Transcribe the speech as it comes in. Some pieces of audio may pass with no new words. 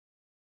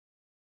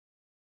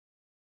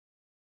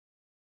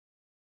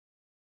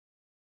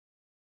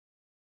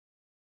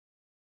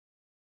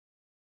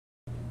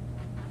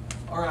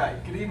All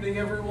right, good evening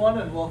everyone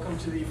and welcome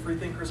to the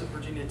Freethinkers at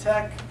Virginia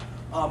Tech.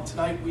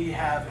 Tonight we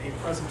have a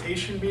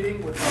presentation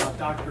meeting with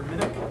Dr.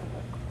 Minic.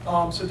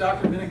 So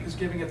Dr. Minic is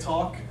giving a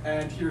talk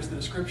and here's the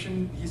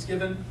description he's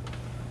given.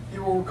 He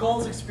will recall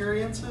his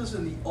experiences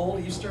in the old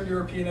Eastern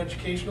European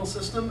educational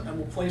system and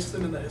will place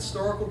them in the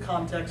historical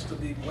context of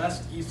the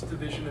West-East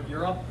division of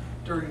Europe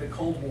during the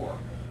Cold War.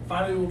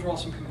 Finally, we'll draw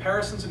some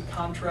comparisons and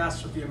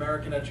contrasts with the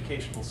American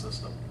educational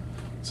system.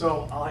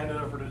 So I'll hand it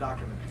over to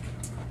Dr. Minic.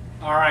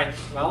 All right,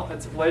 well,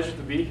 it's a pleasure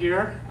to be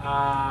here,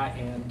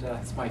 and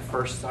it's my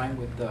first time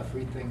with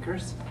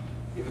Freethinkers,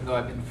 even though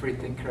I've been a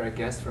freethinker, I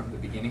guess, from the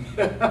beginning,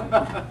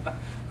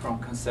 from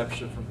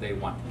conception, from day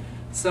one.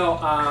 So,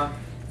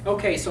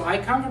 okay, so I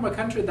come from a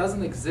country that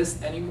doesn't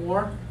exist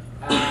anymore.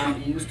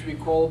 It used to be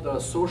called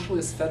the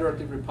Socialist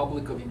Federative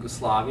Republic of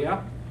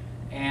Yugoslavia,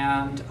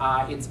 and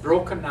it's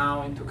broken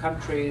now into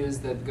countries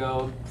that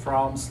go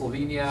from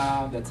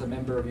Slovenia, that's a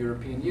member of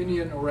European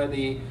Union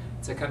already.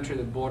 It's a country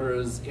that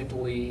borders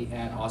Italy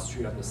and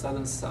Austria on the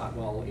southern side.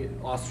 Well,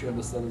 Austria on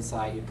the southern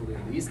side, Italy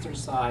on the eastern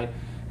side.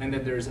 And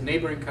then there's a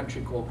neighboring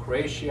country called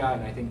Croatia,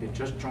 and I think they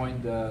just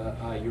joined the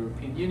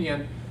European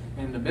Union.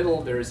 In the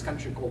middle, there is a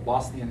country called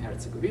Bosnia and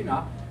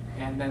Herzegovina.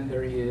 And then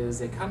there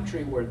is a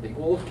country where the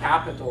old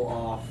capital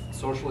of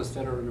Socialist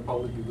Federative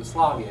Republic of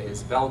Yugoslavia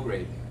is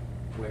Belgrade,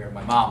 where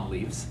my mom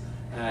lives.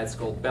 It's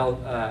called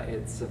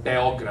it's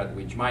Beograd,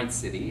 which my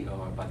city,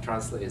 but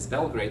translated as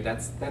Belgrade.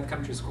 That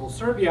country is called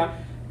Serbia.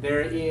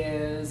 There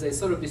is a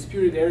sort of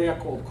disputed area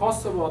called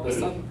Kosovo, the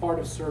southern part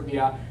of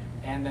Serbia,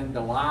 and then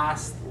the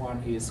last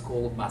one is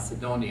called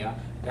Macedonia.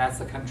 That's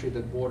the country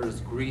that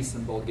borders Greece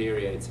and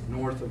Bulgaria. It's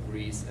north of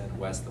Greece and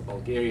west of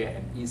Bulgaria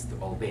and east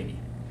of Albania.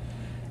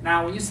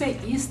 Now, when you say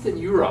Eastern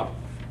Europe,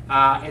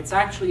 it's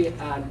actually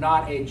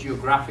not a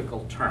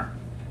geographical term.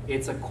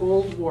 It's a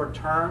Cold War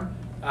term.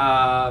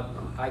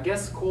 I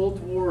guess Cold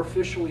War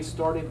officially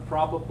started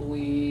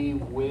probably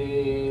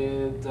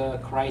with the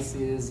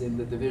crisis in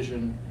the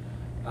division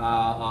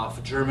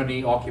of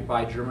Germany,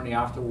 occupied Germany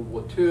after World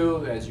War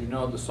II. As you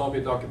know, the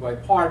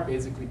Soviet-occupied part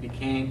basically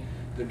became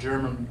the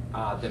German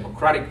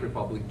Democratic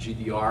Republic,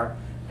 GDR.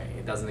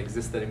 It doesn't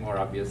exist anymore,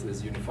 obviously,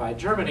 as unified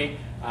Germany.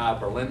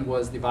 Berlin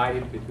was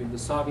divided between the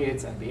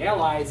Soviets and the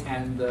Allies,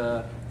 and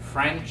the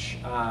French,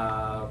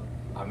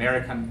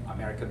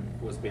 American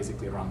was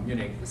basically around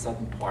Munich. The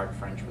southern part,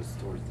 French, was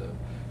towards the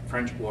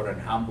French border, and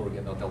Hamburg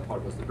and the other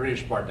part was the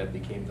British part that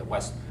became the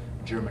West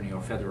Germany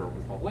or Federal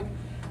Republic.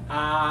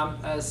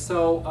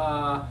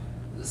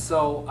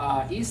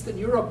 Eastern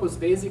Europe was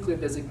basically a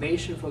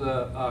designation for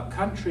the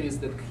countries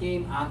that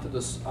came under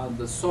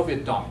the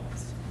Soviet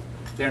dominance.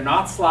 They're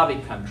not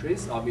Slavic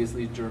countries.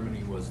 Obviously,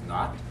 Germany was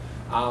not.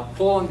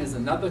 Poland is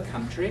another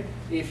country.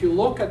 If you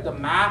look at the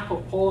map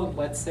of Poland,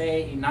 let's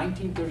say in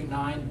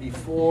 1939,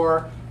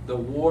 before the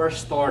war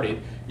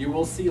started, you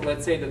will see,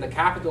 let's say, that the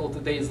capital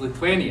today is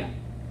Lithuania.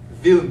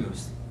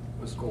 Vilnius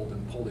was called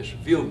in Polish.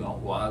 Vilno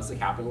was the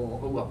capital,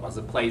 was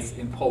a place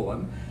in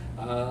Poland.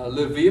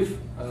 Lviv,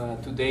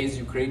 today's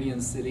Ukrainian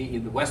city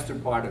in the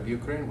western part of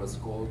Ukraine, was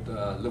called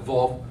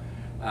Lvov,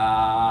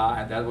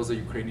 and that was a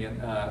Ukrainian,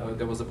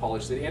 that was a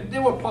Polish city, and they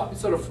were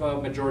sort of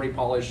majority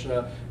Polish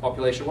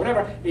population,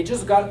 whatever. It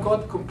just got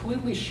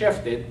completely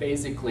shifted,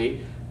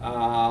 basically.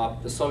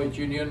 The Soviet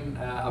Union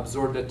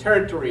absorbed the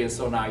territory, and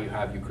so now you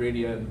have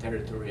Ukrainian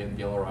territory and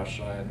Belarus,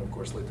 and of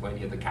course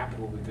Lithuania. The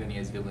capital of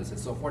Lithuania is Vilnius, and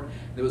so forth.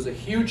 There was a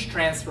huge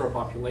transfer of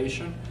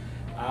population.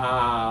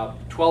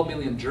 12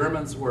 million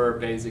Germans were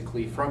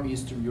basically from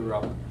Eastern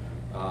Europe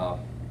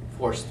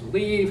forced to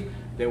leave.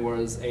 There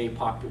was a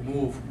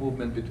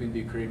movement between the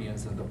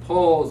Ukrainians and the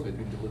Poles,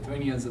 between the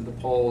Lithuanians and the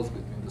Poles,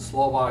 between the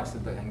Slovaks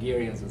and the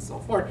Hungarians, and so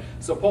forth.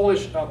 So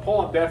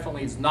Poland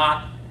definitely is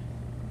not.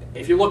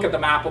 If you look at the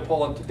map of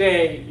Poland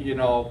today, you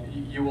know,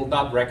 you will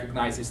not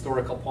recognize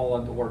historical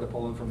Poland or the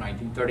Poland from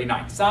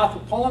 1939. South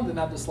of Poland,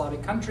 another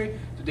Slavic country,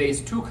 today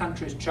is two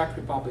countries, Czech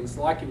Republic and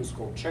Slovakia. It was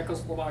called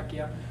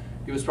Czechoslovakia.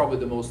 It was probably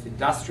the most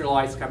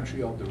industrialized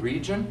country of the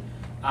region.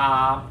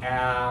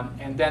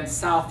 And then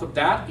south of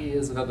that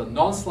is another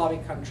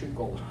non-Slavic country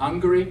called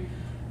Hungary.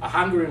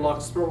 Hungary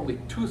lost probably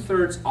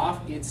 2/3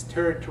 of its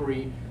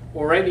territory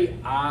already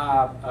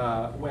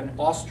when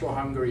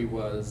Austro-Hungary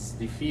was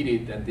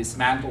defeated and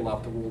dismantled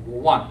after World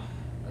War I.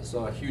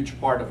 So a huge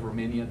part of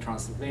Romania,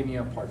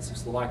 Transylvania, parts of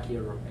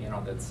Slovakia, you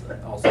know, that's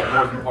also the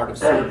northern part of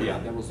Serbia,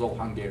 that was all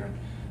Hungarian.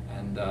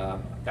 And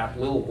that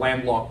little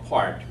landlocked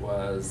part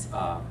was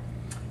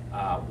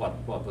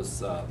what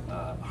was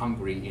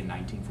Hungary in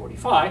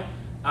 1945.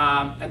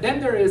 And then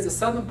there is the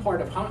southern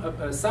part of,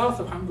 south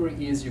of Hungary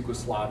is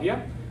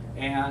Yugoslavia.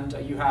 And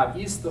you have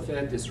east of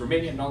it is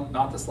Romania,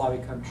 not a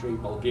Slavic country,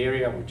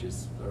 Bulgaria, which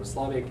is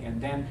Slavic.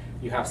 And then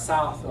you have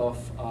south of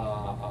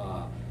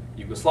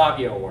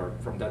Yugoslavia, or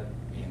from that,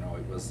 you know,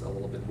 it was a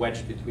little bit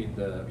wedged between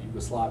the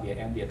Yugoslavia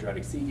and the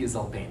Adriatic Sea, is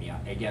Albania,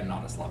 again,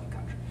 not a Slavic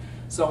country.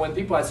 So when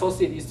people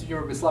associate Eastern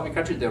Europe with Slavic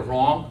countries, they're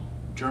wrong.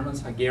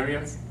 Germans,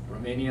 Hungarians,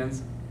 Romanians,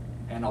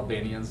 and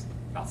Albanians,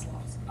 not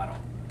Slavs at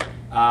all.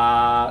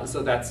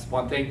 So that's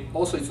one thing.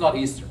 Also, it's not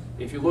Eastern.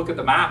 If you look at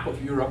the map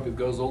of Europe, it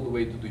goes all the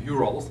way to the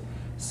Urals.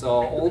 So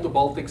all the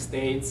Baltic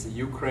states,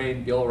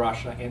 Ukraine,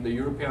 Belarus, and the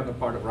European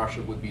part of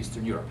Russia would be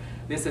Eastern Europe.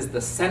 This is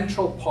the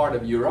central part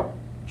of Europe,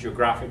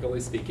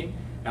 geographically speaking.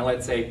 And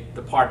let's say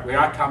the part where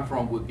I come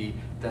from would be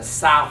the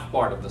south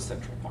part of the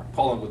central part.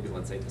 Poland would be,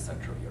 let's say, the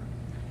center of Europe.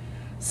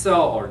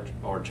 So,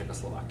 or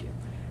Czechoslovakia.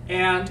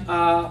 And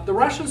the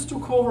Russians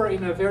took over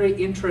in a very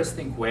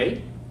interesting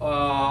way.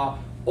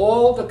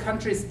 All the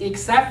countries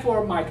except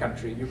for my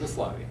country,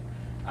 Yugoslavia,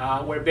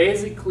 were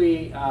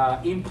basically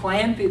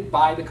implanted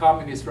by the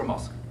communists from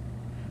Moscow.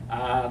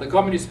 The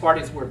communist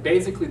parties were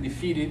basically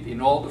defeated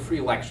in all the free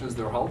elections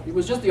they were held. It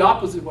was just the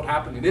opposite of what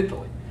happened in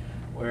Italy,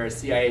 where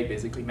CIA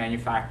basically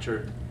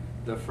manufactured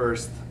the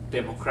first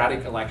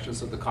democratic elections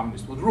so the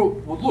communists would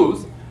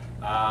lose.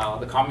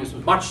 The communists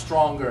were much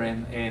stronger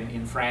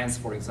in France,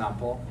 for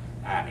example,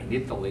 and in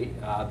Italy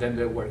than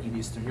they were in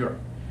Eastern Europe.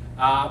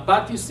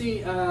 But you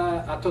see,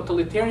 a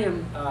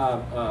totalitarian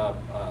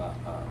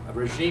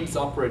regimes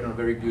operate on a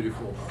very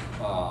beautiful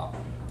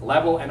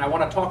level, and I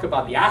want to talk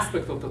about the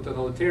aspect of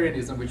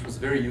totalitarianism which was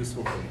very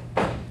useful for me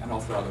and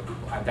also other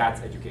people, and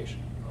that's education.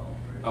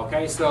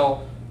 Okay,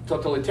 so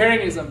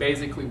totalitarianism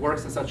basically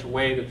works in such a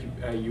way that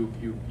you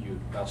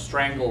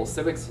strangle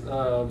civic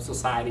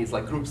societies,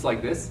 like groups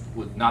like this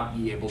would not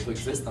be able to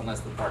exist unless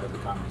they're part of the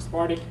Communist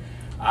Party.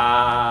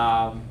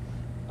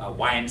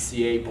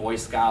 YMCA, Boy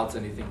Scouts,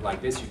 anything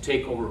like this. You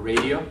take over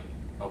radio,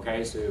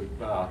 okay, so you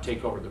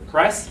take over the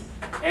press.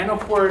 And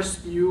of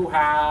course, you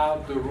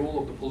have the rule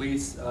of the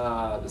police,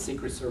 the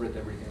Secret Service,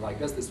 everything like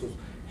this. This was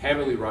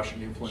heavily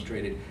Russian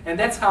infiltrated. And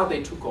that's how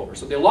they took over.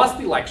 So they lost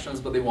the elections,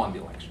 but they won the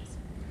elections.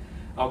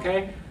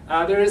 Okay?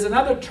 There is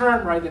another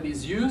term, right, that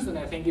is used, and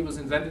I think it was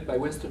invented by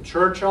Winston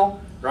Churchill,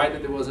 right,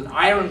 that there was an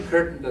iron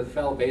curtain that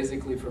fell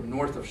basically from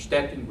north of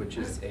Stettin, which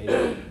is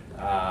a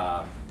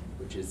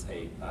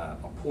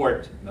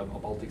port in the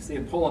Baltic Sea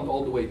in Poland,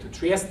 all the way to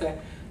Trieste.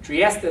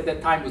 Trieste at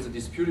that time was a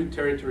disputed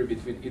territory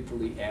between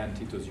Italy and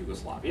Tito's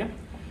Yugoslavia.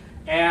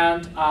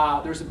 And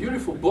there's a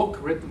beautiful book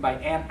written by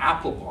Anne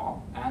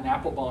Applebaum. Anne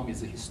Applebaum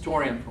is a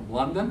historian from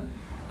London.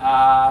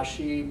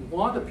 She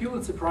won the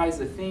Pulitzer Prize,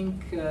 I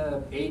think,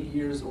 8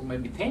 years or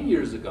maybe 10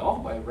 years ago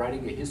by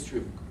writing a history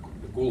of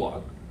the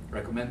Gulag,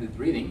 recommended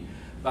reading.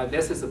 But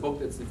this is a book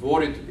that's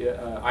devoted to the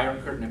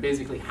Iron Curtain and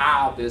basically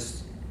how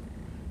this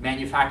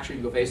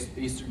manufacturing of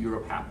Eastern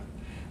Europe happened.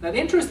 Now the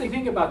interesting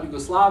thing about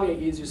Yugoslavia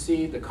is, you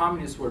see, the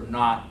communists were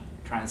not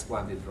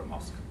transplanted from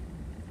Moscow.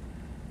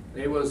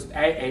 It was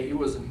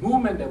a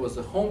movement that was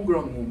a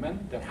homegrown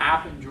movement that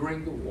happened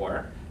during the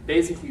war.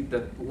 Basically,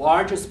 the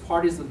largest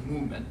partisan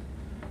movement,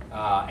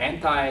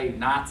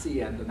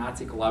 anti-Nazi and the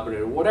Nazi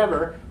collaborator,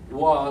 whatever,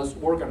 was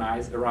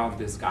organized around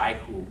this guy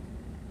who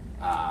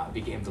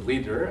became the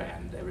leader,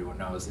 and everyone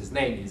knows his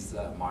name is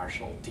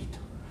Marshal Tito.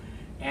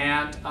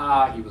 And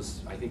he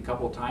was, I think, a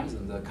couple of times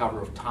on the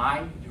cover of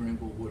Time during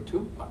World War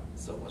II, but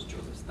so was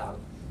Joseph Stalin.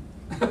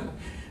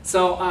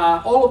 So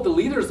all of the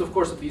leaders, of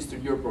course, of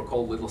Eastern Europe were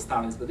called Little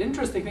Stalins. But the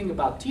interesting thing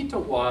about Tito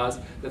was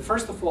that,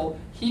 first of all,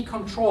 he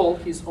controlled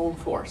his own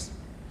force,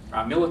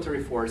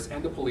 military force,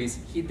 and the police.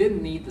 He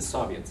didn't need the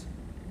Soviets.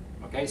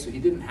 Okay, so he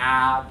didn't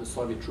have the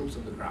Soviet troops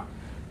on the ground.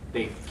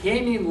 They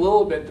came in a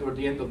little bit toward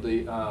the end of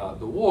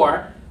the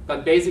war,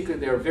 but basically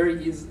they were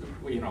very easy.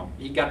 You know,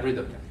 he got rid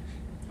of them.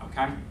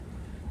 Okay.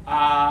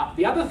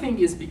 The other thing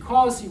is,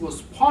 because he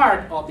was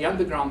part of the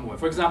underground movement.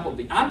 For example,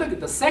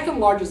 the second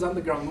largest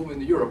underground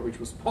movement in Europe, which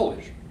was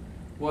Polish,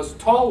 was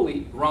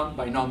totally run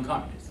by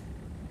non-communists,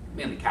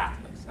 mainly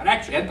Catholics, and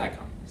actually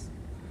anti-communists.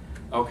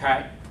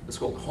 Okay, it's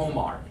called Home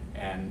Army,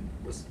 and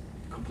was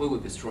completely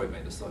destroyed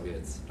by the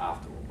Soviets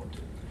after World War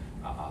II.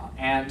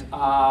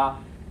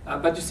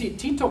 But you see,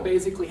 Tito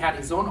basically had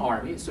his own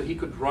army, so he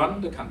could run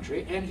the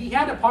country, and he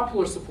had a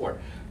popular support.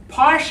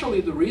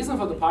 Partially, the reason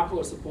for the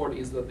popular support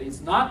is that it's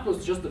not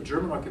just the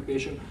German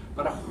occupation,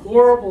 but a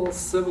horrible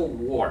civil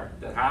war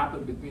that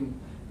happened between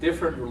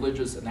different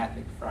religious and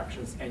ethnic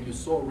fractions, and you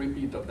saw a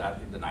repeat of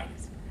that in the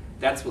 90s.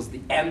 That was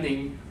the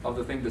ending of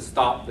the thing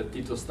that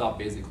Tito stopped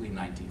basically in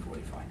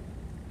 1945.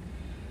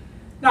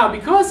 Now,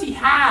 because he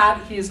had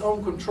his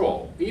own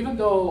control, even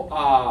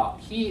though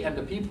he and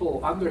the people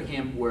under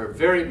him were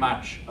very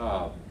much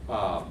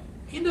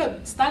in the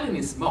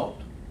Stalinist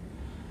mode,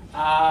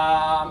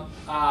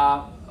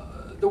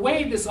 the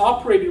way this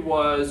operated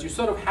was, you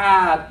sort of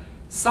had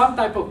some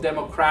type of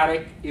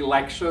democratic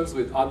elections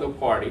with other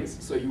parties.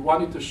 So you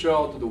wanted to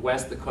show to the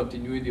West the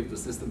continuity of the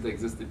system that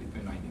existed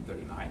between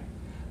 1939,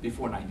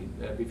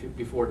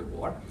 before the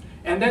war.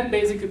 And then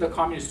basically the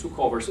communists took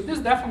over. So this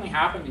definitely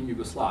happened in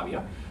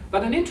Yugoslavia.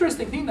 But an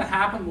interesting thing that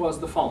happened was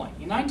the following.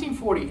 In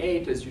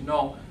 1948, as you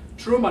know,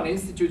 Truman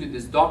instituted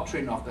this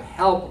doctrine of the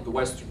help of the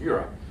Western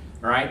Europe,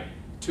 right,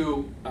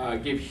 to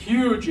give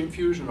huge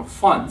infusion of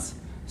funds,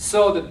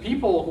 so that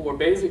people who were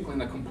basically in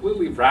a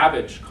completely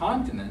ravaged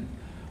continent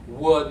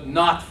would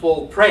not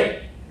fall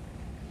prey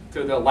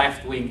to the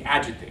left-wing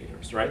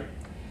agitators, right?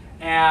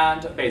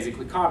 And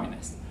basically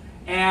communists.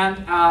 And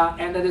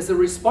that as a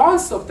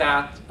response of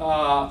that,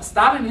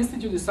 Stalin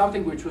instituted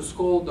something which was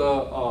called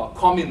the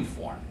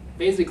Kominform.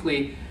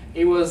 Basically,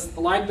 it was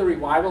like the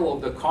revival of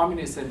the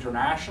Communist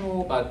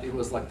International, but it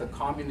was like the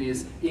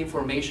Communist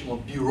Informational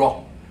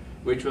Bureau,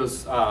 which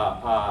was,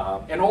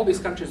 and all these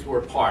countries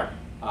were part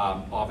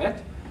of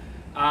it.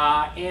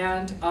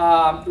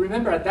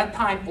 Remember, at that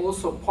time,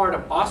 also part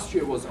of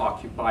Austria was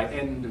occupied,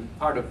 and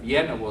part of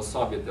Vienna was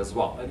Soviet as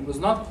well. And it was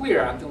not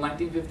clear until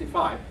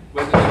 1955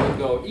 whether they would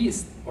go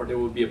east or there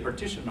would be a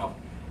partition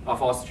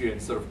of Austria in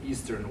sort of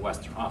eastern and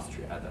western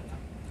Austria at that time.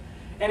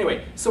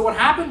 Anyway, so what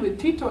happened with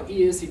Tito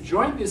is he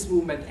joined this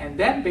movement and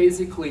then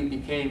basically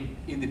became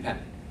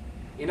independent.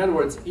 In other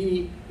words,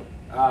 he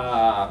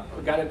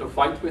got into a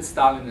fight with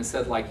Stalin and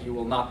said, like, you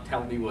will not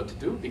tell me what to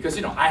do, because,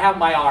 you know, I have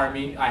my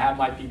army, I have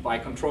my people, I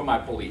control my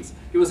police.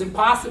 It was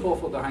impossible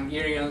for the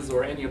Hungarians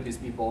or any of these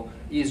people,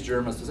 East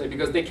Germans, to say,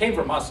 because they came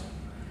from Moscow.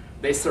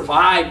 They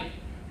survived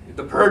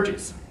the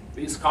purges.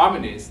 These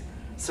communists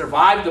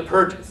survived the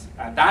purges,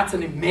 and that's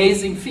an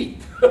amazing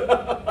feat.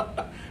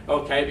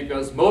 Okay,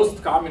 because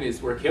most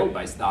communists were killed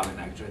by Stalin,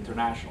 actually,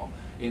 international,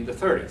 in the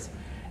 30s.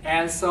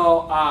 And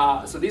so,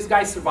 so these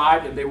guys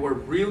survived, and they were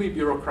really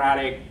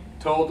bureaucratic,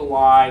 toe the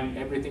line,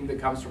 everything that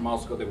comes from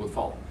Moscow they would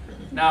follow.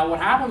 Now, what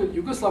happened with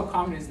Yugoslav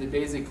communists, they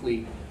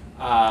basically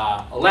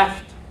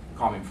left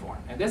Comintern.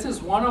 And this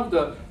is one of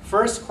the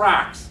first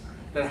cracks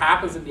that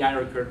happens in the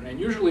Iron Curtain.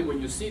 And usually when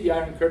you see the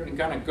Iron Curtain, it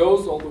kind of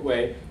goes all the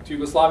way to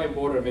Yugoslavian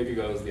border and maybe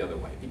goes the other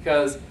way.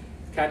 Because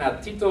kind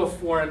of Tito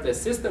formed a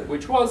system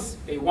which was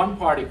a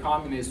one-party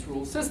communist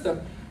rule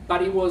system,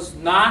 but it was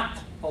not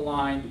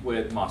aligned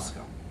with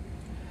Moscow.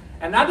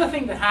 Another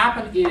thing that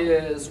happened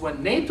is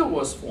when NATO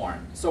was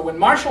formed, so when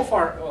Marshall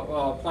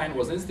Plan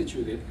was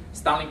instituted,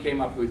 Stalin came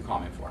up with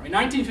Comintern. In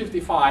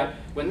 1955,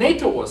 when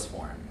NATO was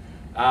formed,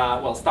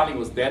 well, Stalin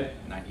was dead,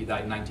 he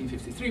died in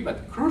 1953,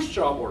 but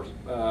Khrushchev, or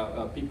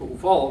people who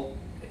followed,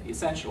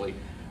 essentially,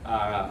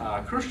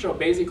 Khrushchev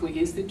basically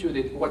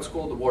instituted what's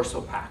called the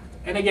Warsaw Pact.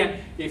 And again,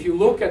 if you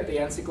look at the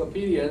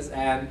encyclopedias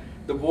and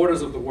the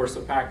borders of the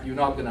Warsaw Pact, you're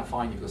not going to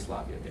find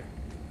Yugoslavia there.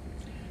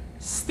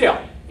 Still,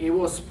 it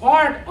was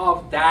part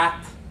of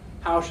that,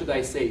 how should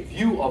I say,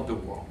 view of the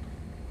world.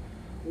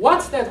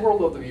 What's that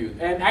world of the view?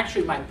 And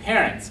actually, my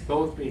parents,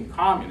 both being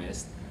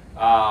communist,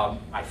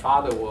 my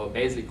father was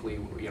basically,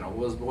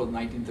 was born in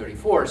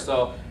 1934.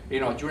 So,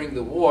 during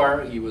the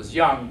war, he was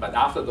young, but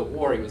after the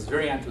war, he was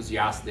very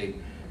enthusiastic.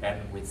 And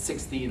with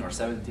 16 or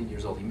 17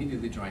 years old, he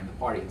immediately joined the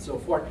party and so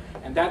forth.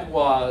 And that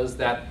was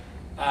that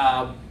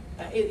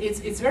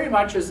it's very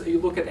much as you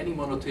look at any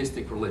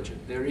monotheistic religion.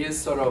 There is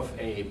sort of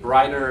a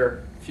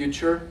brighter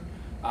future.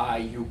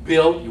 You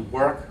build, you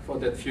work for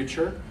that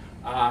future.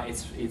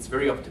 It's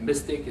very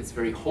optimistic, it's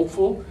very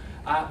hopeful,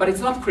 but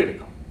it's not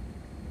critical.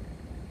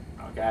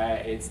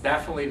 Okay, it's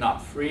definitely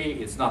not free,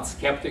 it's not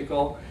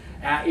skeptical.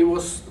 It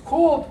was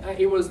called,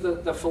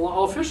 the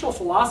official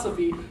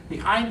philosophy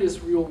behind this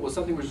rule was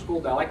something which is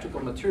called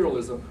dialectical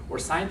materialism or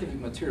scientific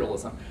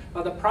materialism.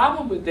 But the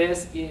problem with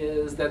this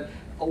is that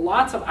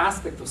lots of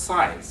aspects of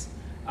science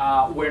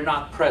were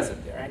not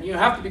present there. And you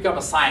have to become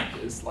a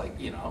scientist, like,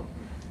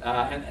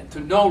 and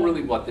to know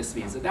really what this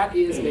means. And that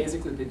is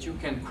basically that you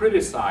can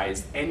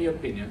criticize any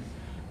opinion,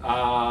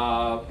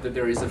 that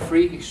there is a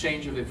free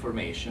exchange of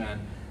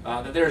information,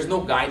 that there is no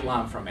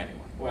guideline from anyone.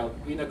 Well,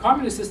 in a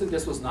communist system,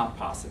 this was not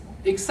possible.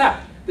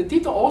 Except that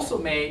Tito also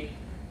made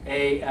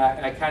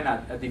a kind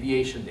of a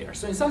deviation there.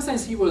 So in some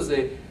sense, he was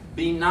a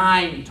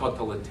benign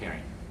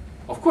totalitarian.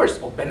 Of course,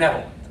 or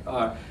benevolent.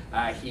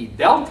 He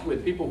dealt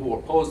with people who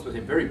opposed with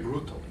him very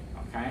brutally.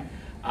 Okay,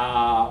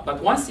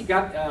 but once he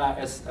got,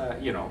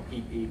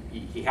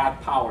 he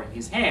had power in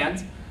his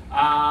hands.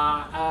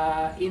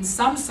 In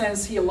some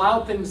sense, he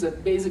allowed things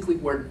that basically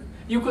were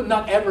you could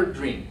not ever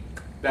dream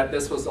that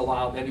this was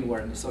allowed anywhere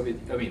in the Soviet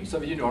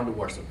Union or in the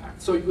Warsaw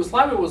Pact. So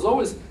Yugoslavia was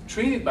always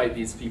treated by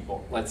these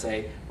people, let's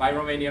say, my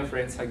Romanian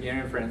friends,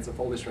 Hungarian friends, the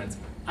Polish friends,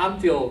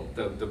 until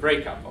the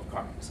breakup of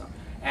communism,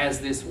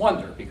 as this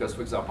wonder, because,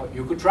 for example,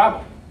 you could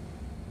travel.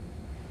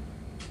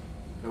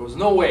 There was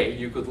no way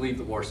you could leave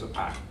the Warsaw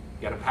Pact,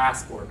 get a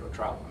passport or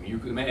travel. You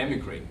could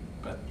emigrate,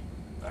 but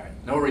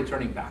no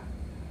returning back.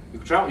 You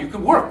could travel, you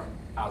could work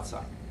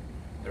outside.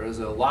 There is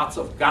lots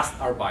of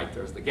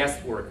Gastarbeiters, the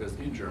guest workers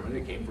in Germany.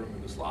 They came from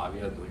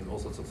Yugoslavia doing all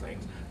sorts of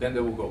things. Then they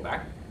will go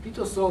back.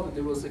 Tito saw that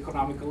it was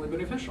economically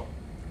beneficial.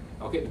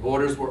 Okay, the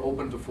borders were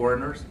open to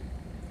foreigners.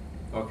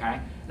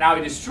 Okay, now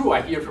it is true,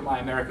 I hear from my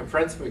American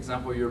friends, for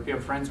example, European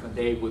friends, when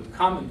they would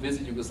come and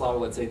visit Yugoslavia,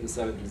 let's say in the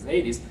 70s and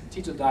 80s,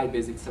 Tito died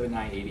basically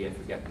 79, 80, I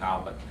forget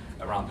now, but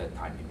around that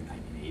time, maybe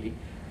 1980.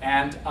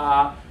 And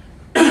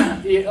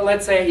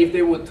let's say if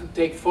they would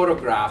take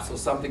photographs or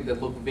something that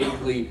looked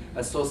vaguely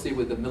associated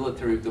with the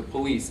military, with the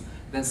police,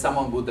 then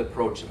someone would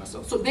approach them.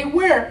 So they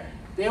were,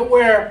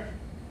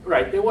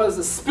 right, there was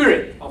a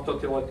spirit of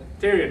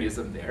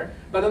totalitarianism there,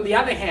 but on the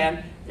other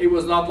hand, it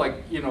was not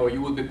like,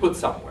 you would be put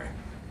somewhere,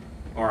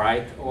 all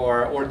right,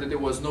 or that there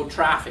was no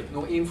traffic,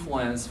 no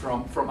influence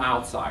from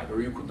outside,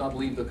 or you could not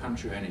leave the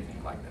country or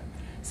anything like that.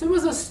 So it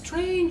was a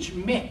strange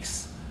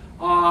mix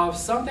of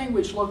something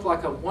which looked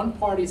like a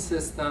one-party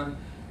system,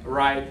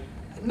 right?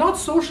 Not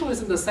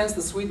socialist in the sense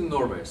that Sweden and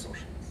Norway is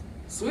socialist.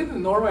 Sweden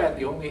and Norway are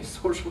the only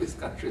socialist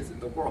countries in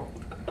the world.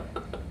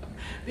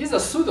 These are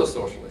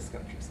pseudo-socialist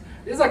countries.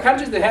 These are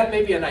countries that had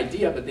maybe an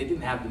idea, but they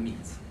didn't have the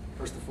means.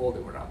 First of all, they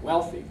were not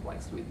wealthy,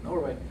 like Sweden and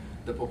Norway.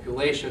 The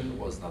population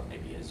was not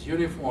maybe as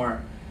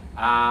uniform.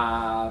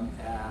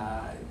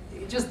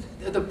 Just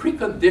the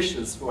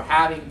preconditions for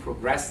having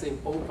progressive,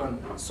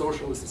 open,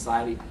 socialist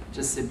society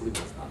just simply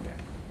was not there.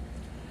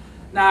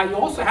 Now, you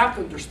also have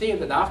to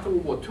understand that after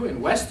World War II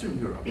in Western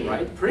Europe,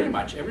 right, pretty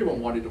much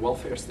everyone wanted a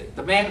welfare state.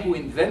 The man who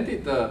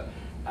invented the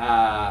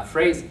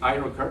phrase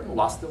Iron Curtain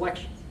lost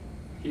elections.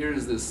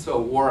 Here's this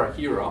war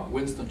hero,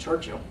 Winston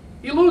Churchill.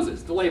 He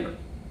loses to Labour.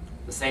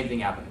 The same thing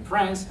happened in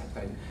France,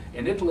 happened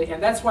in Italy,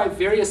 and that's why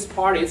various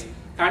parties,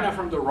 kind of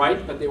from the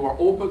right, but they were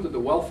open to the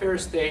welfare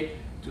state,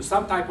 to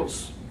some type of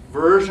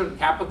version,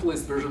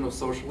 capitalist version of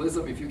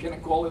socialism, if you can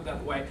call it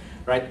that way,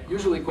 right?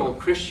 Usually called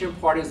Christian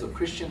parties or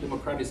Christian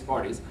democratic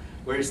parties,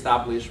 were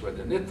established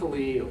whether in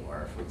Italy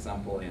or, for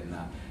example,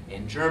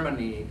 in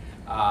Germany.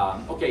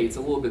 Okay, it's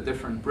a little bit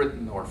different in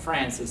Britain or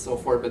France and so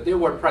forth, but they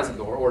were present,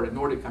 or the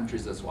Nordic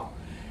countries as well.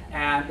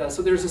 And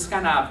so there's this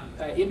kind of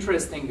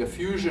interesting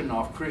fusion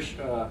of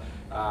Christian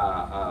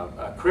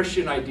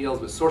ideals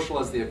with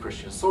socialists. They are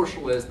Christian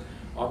socialists.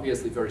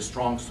 Obviously, very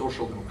strong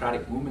social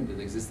democratic movement that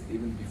existed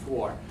even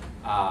before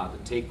the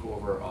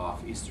takeover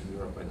of Eastern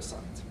Europe by the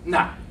Soviets.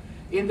 Now,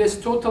 in this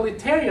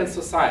totalitarian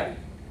society,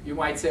 you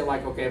might say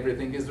like, okay,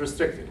 everything is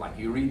restricted. Like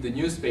you read the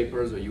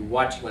newspapers or you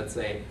watch, let's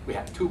say, we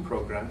had 2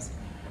 programs.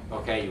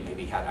 Okay, you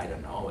maybe had, I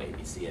don't know,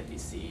 ABC,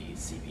 NBC,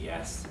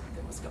 CBS.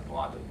 There was a couple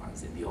other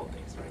ones in the old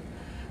days, right?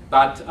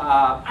 But,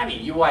 I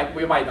mean,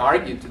 we might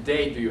argue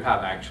today, do you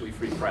have actually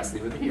free press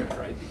even here,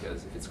 right?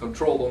 Because if it's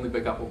controlled only by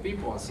a couple of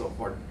people and so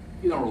forth,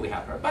 you don't really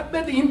have it. But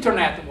the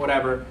internet and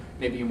whatever,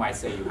 maybe you might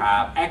say you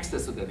have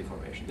access to that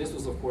information. This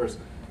was, of course,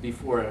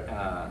 before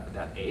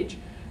that age.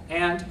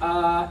 And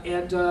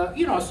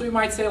you know, so you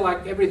might say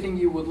like everything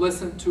you would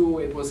listen to,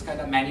 it was kind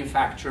of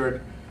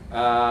manufactured.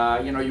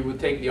 You know, you would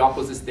take the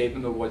opposite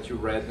statement of what you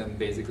read, and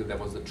basically that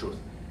was the truth.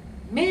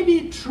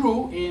 Maybe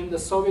true in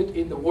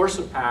the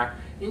Warsaw Pact.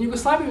 In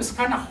Yugoslavia, it was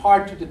kind of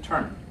hard to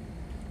determine,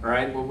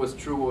 right? What was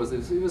true,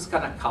 it was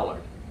kind of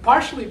colored.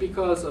 Partially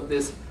because of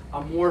this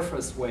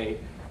amorphous way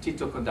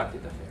Tito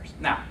conducted affairs.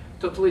 Now,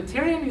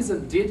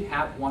 totalitarianism did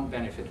have one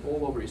benefit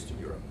all over Eastern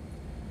Europe.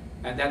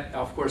 And that,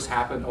 of course,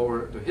 happened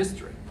over the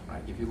history.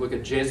 Right? If you look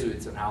at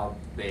Jesuits and how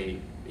they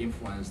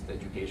influenced the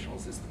educational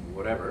system, or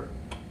whatever,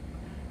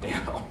 you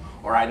know,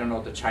 or I don't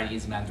know, the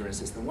Chinese Mandarin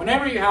system.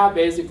 Whenever you have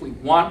basically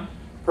one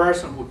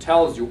person who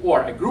tells you,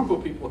 or a group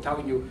of people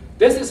telling you,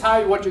 this is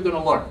what you're going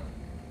to learn,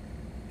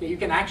 okay, you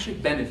can actually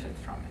benefit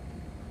from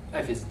it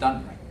if it's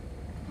done right.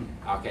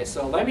 Okay,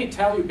 so let me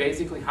tell you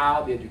basically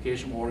how the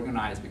education was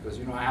organized, because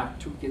you know I have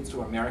 2 kids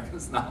who are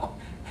Americans now,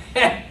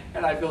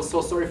 and I feel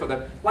so sorry for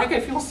them. Like I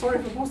feel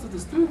sorry for most of the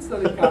students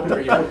that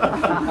encounter here.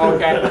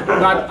 Okay,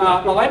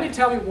 but let me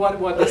tell you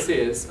what this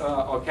is.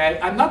 Okay,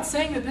 I'm not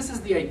saying that this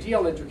is the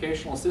ideal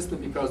educational system,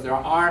 because there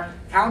are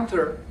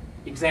counter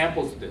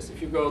examples of this.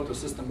 If you go to a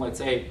system, let's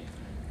say,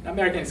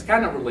 American is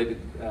kind of related.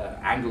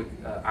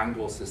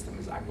 Anglo system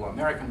is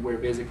Anglo-American, where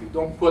basically you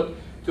don't put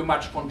too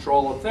much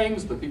control of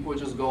things, but people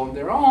just go on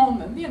their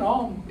own, and you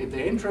know, if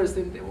they're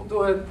interested, they will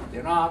do it. If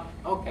they're not,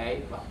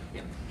 okay, well,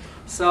 you know.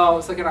 So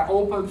it's like an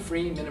open,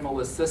 free,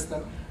 minimalist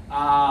system,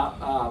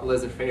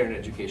 laissez-faire in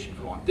education, if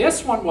you want.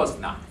 This one was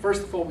not.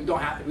 First of all, we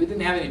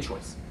didn't have any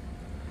choice.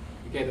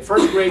 Okay, the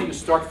first grade, you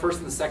start first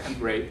and the second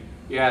grade.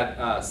 You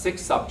had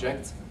 6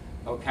 subjects,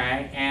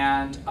 okay,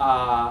 and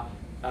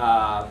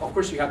of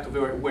course you have to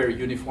wear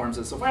uniforms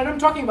and so forth. And I'm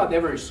talking about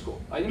every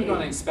school. I didn't go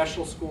to any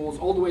special schools,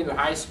 all the way to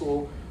high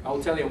school. I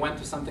will tell you, I went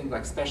to something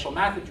like special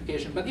math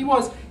education, but it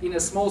was in a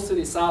small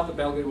city south of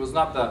Belgrade. It was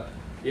not the,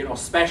 you know,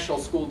 special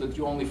school that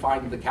you only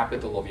find in the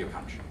capital of your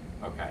country.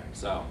 Okay,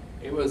 so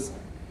it was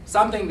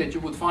something that you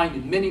would find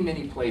in many,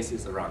 many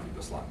places around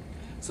Yugoslavia.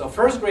 So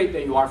first grade,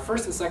 there you are.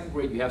 First and second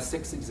grade, you have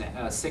 6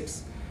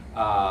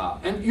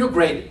 and you're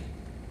graded.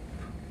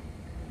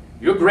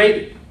 You're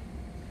graded.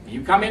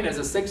 You come in as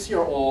a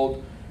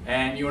 6-year-old,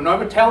 and you're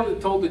never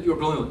told that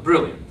you're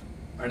brilliant,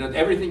 or that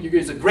everything you do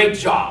is a great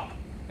job.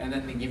 And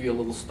then they give you a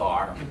little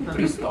star,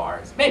 3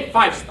 stars, maybe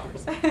 5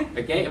 stars.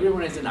 Okay,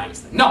 everyone is an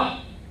Einstein. No,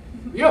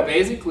 you're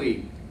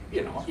basically,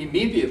 you know,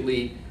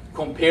 immediately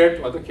compared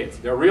to other kids.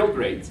 They're real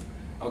grades.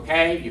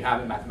 Okay, you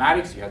have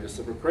mathematics, you have the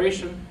civil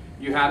creation,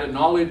 you had a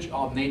knowledge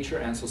of nature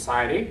and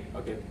society.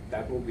 Okay,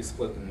 that will be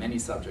split in many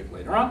subjects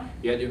later on.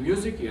 You had your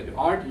music, you had your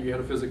art, and you had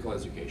a physical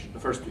education, the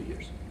first 2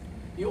 years.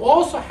 You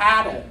also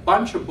had a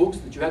bunch of books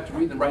that you had to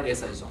read and write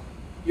essays on.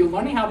 You're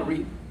learning how to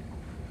read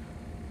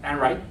and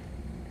write,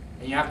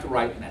 and you have to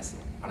write an essay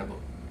on a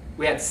book.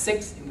 We had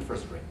 6 in the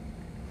first grade.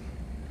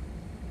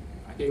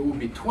 Okay, it would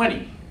be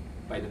 20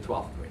 by the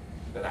 12th grade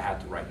that I had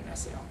to write an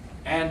essay on.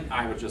 And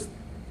I was just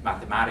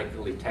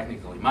mathematically,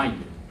 technically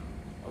minded.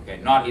 Okay,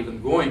 not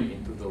even going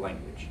into the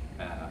language,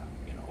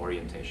 you know,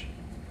 orientation.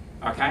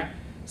 Okay,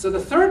 so the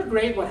 3rd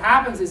grade, what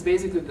happens is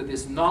basically that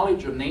this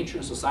knowledge of nature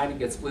and society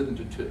gets split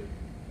into 2.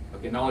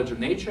 Okay, knowledge of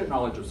nature,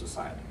 knowledge of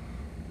society.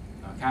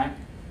 Okay,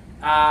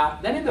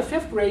 Then in the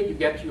 5th grade, you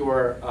get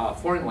your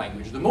foreign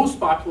language. The most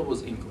popular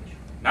was English,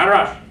 not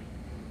Russian.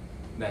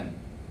 Then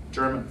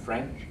German,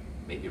 French,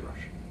 maybe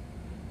Russian.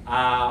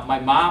 My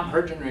mom,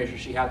 her generation,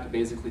 she had to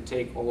basically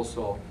take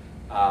also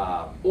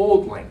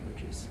old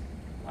languages,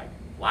 like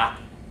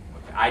Latin.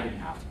 Okay, I didn't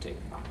have to take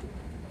Latin,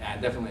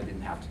 and definitely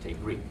didn't have to take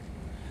Greek.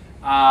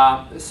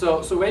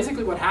 So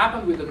basically what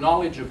happened with the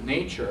knowledge of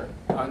nature,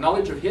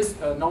 knowledge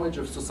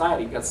of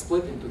society got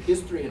split into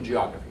history and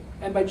geography.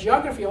 And by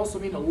geography I also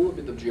mean a little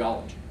bit of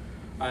geology.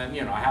 And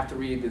I have to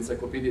read the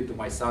encyclopedia to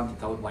my son to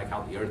tell him like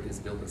how the earth is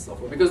built and so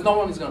forth, because no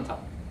one is going to tell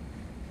him.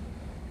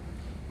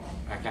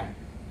 Okay.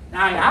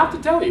 Now I have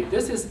to tell you,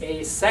 this is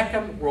a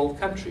second world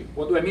country.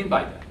 What do I mean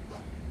by that?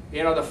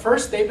 The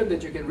first statement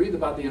that you can read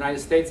about the United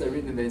States, I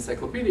read in the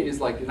encyclopedia, is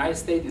like the United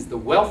States is the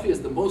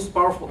wealthiest, the most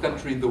powerful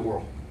country in the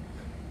world.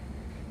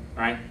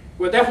 Right?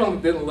 We definitely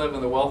didn't live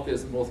in the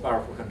wealthiest and most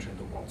powerful country in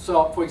the world.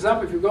 So, for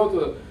example, if you go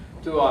to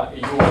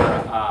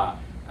your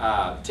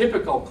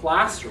typical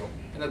classroom,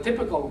 in a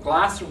typical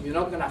classroom, you're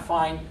not going to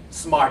find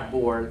smart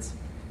boards,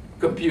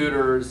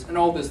 computers, and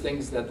all these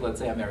things that, let's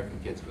say, American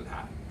kids would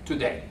have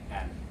today.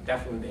 And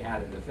definitely they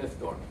had in the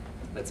 5th or,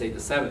 let's say, the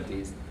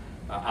 70s,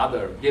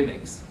 other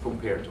gimmicks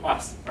compared to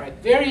us. Right?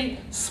 Very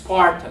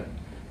Spartan,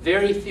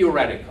 very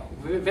theoretical,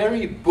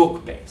 very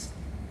book-based.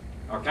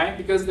 Okay?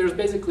 Because there's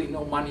basically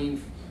no money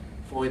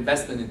for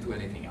investment into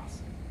anything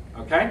else.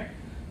 Okay?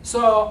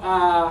 So,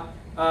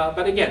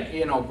 but again,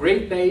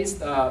 grade-based,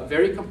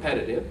 very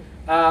competitive.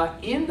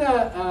 In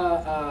the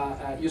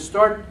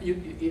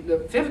the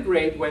 5th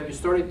grade, when you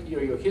started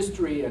your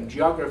history and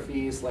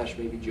geography /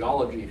 maybe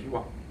geology, if you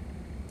want,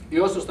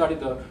 you also studied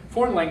the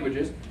foreign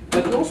languages,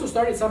 but you also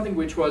started something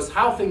which was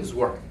how things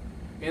work.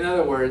 In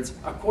other words,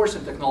 a course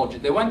in technology.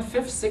 They went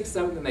 5th, 6th,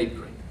 7th, and 8th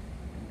grade.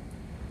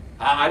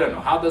 I don't know,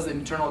 how does the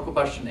internal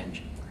combustion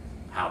engine work?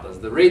 How does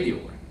the radio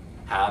work?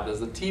 How does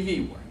the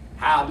TV work?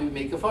 How do you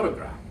make a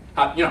photograph?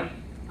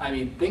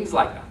 Things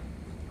like that.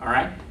 All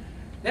right?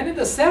 Then in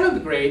the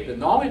 7th grade, the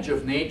knowledge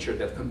of nature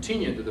that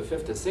continued to the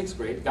 5th and 6th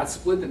grade got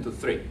split into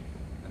 3.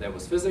 And that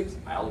was physics,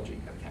 biology,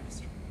 and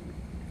chemistry.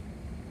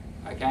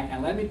 Okay?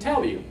 And let me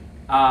tell you,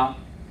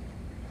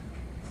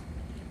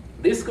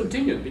 this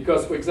continued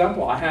because, for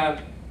example, I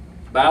had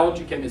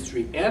biology,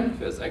 chemistry, and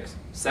physics,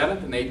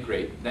 7th and 8th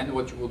grade, then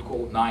what you would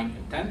call 9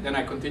 and 10. Then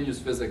I continued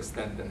physics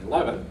 10th and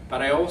 11th,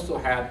 but I also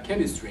had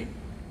chemistry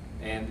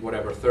and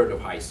whatever, 3rd of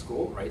high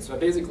school, right? So I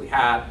basically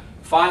had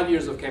 5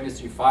 years of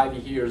chemistry, 5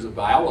 years of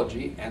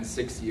biology, and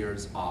 6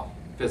 years of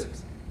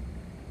physics.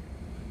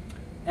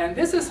 And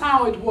this is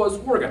how it was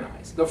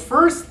organized. The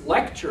first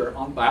lecture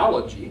on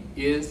biology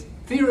is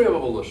theory of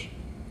evolution.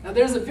 Now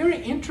there's a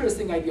very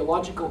interesting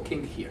ideological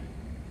kink here.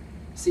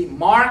 See,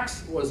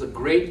 Marx was a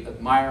great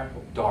admirer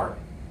of Darwin.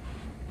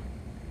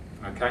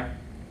 Okay?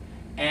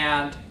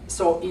 And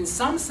so in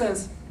some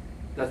sense,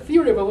 the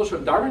theory of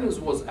evolution,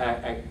 Darwinism was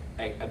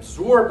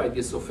absorbed by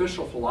this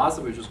official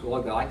philosophy, which is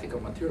called dialectical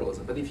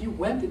materialism. But if you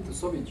went into the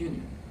Soviet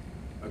Union,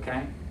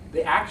 okay,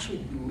 they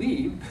actually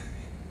believed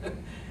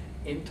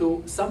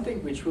into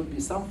something which would be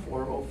some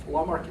form of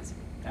Lamarckism.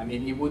 I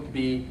mean, it would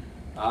be,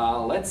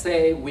 let's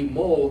say we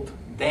mold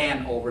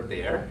Dan over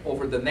there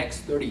over the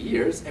next 30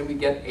 years and we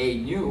get a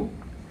new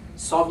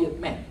Soviet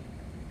man.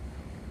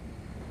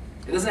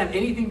 It doesn't have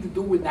anything to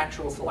do with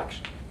natural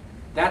selection.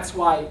 That's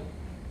why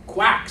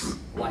quacks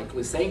like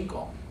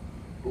Lysenko,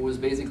 who was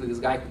basically this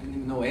guy who didn't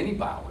even know any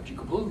biology,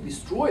 completely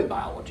destroyed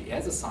biology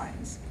as a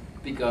science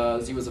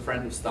because he was a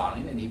friend of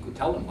Stalin and he could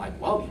tell him like,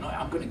 well,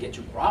 I'm going to get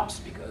you crops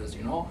because,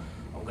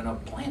 I'm going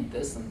to plant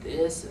this and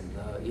this and,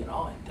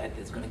 and that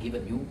is going to give a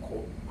new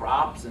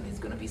crops and it's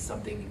going to be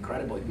something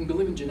incredible. You can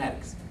believe in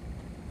genetics.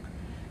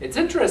 It's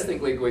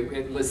interestingly,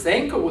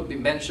 Lysenko would be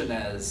mentioned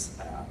as,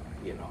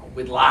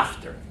 with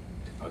laughter,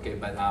 okay,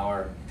 by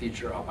our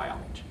teacher of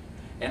biology.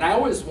 And I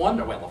always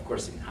wonder, well, of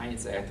course, in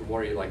hindsight, I have to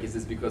worry, like, is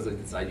this because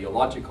it's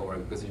ideological, or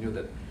because you knew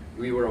that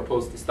we were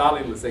opposed to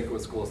Stalin, Lysenko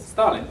was close to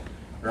Stalin,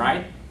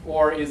 right?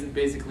 Or is it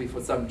basically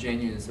for some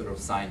genuine sort of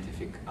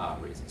scientific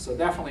reason? So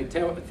definitely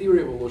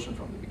theory of evolution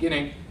from the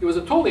beginning. It was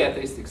a totally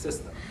atheistic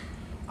system.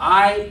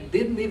 I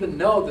didn't even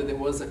know that there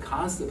was a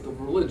concept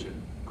of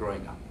religion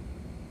growing up.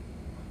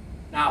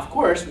 Now, of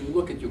course, when you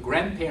look at your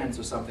grandparents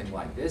or something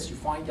like this, you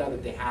find out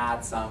that they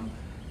had some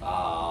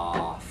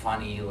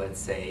funny, let's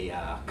say,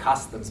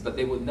 customs, but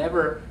they would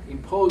never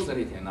impose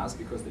anything on us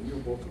because they knew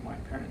both of my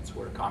parents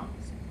were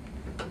communists.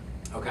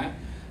 Okay?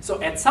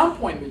 So at some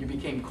point when you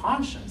became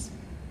conscious,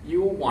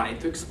 you wanted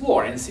to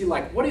explore and see,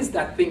 like, what is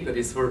that thing that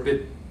is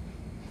forbidden?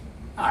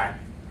 All right.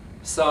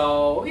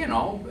 So,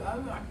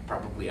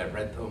 probably I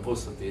read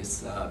most of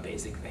these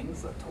basic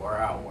things, the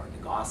Torah or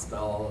the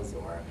Gospels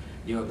or,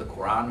 the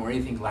Quran or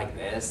anything like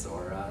this,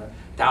 or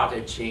Tao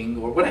Te Ching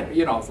or whatever,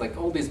 it's like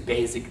all these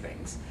basic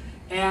things.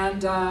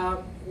 And,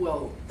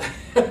 well,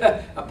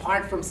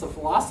 apart from some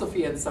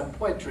philosophy and some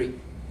poetry,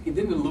 it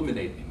didn't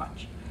illuminate me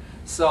much.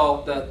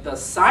 So the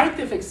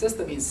scientific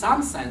system, in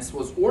some sense,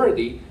 was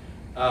already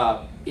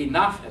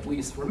enough, at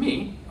least for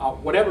me,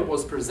 whatever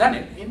was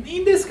presented,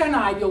 in this kind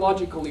of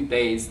ideologically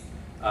based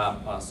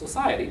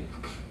society,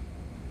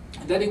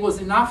 that it was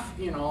enough,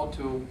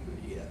 to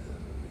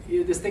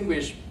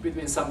distinguish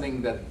between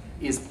something that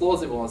is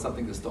plausible and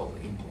something that's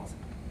totally implausible.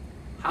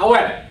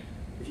 However,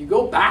 if you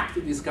go back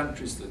to these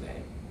countries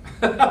today,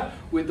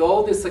 with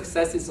all the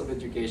successes of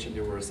education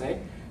they were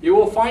saying, you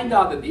will find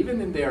out that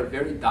even in their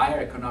very dire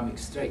economic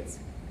straits,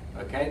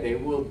 okay, they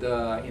would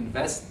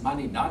invest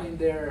money not in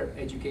their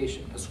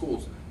education,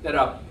 schools that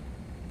are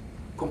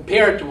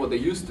compared to what they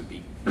used to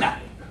be,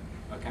 nothing,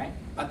 okay,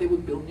 but they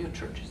would build new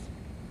churches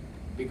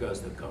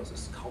because that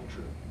causes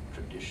culture,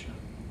 tradition,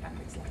 and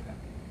things like that.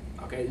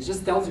 Okay, it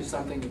just tells you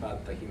something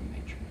about the human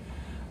nature.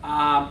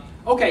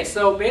 Okay,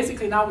 so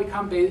basically now we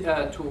come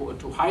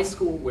to high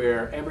school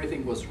where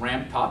everything was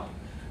ramped up.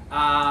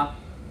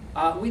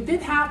 We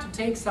did have to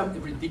take some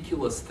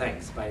ridiculous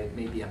things by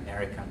maybe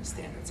American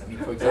standards. I mean,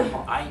 for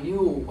example, I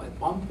knew at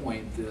one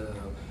point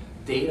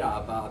data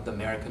about the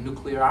American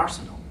nuclear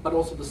arsenal, but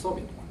also the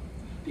Soviet one,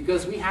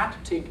 because we had to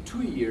take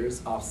 2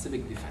 years of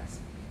civic defense.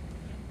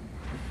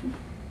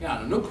 Yeah,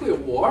 the nuclear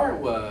war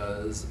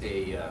was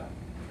a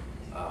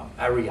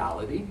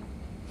reality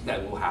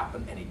that will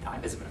happen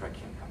anytime. As a matter of fact,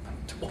 it can happen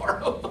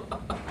tomorrow.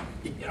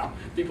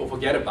 People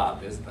forget about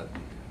this, but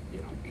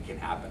it can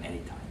happen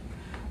anytime.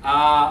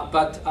 At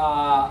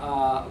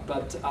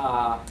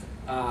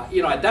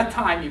that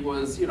time, it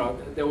was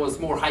there was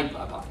more hype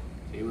about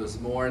it. It was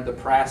more in the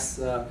press.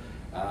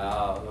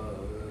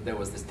 There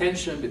was this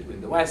tension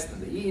between the West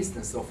and the East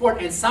and so forth.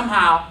 And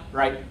somehow,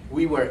 right,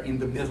 we were in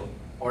the middle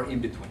or in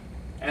between.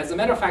 As a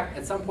matter of fact,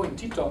 at some point,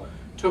 Tito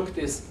took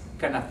this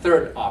kind of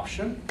third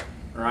option,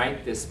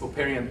 right, this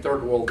Popperian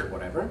third world or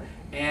whatever,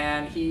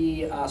 and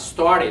he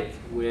started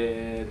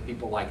with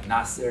people like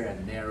Nasser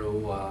and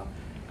Nehru,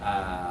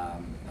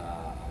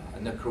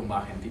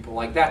 Nkrumah and people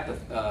like that,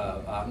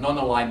 the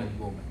non-alignment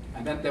movement.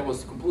 And then that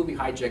was completely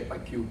hijacked by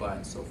Cuba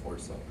and so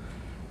forth, so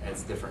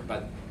it's different.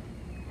 But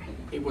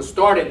it was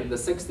started in the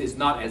 60s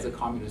not as a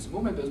communist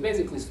movement, but it was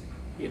basically,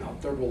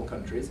 third world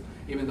countries,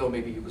 even though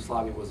maybe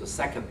Yugoslavia was a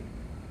second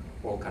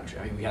world country.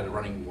 I mean, we had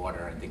running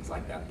water and things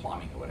like that,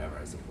 plumbing or whatever,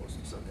 as opposed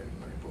to some very,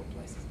 very poor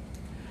places.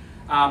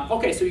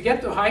 Okay, so you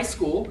get to high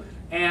school,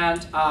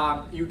 and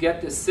you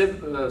get this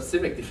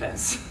civic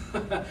defense,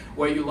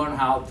 where you learn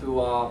how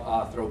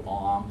to throw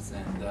bombs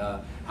and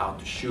how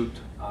to shoot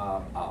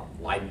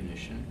live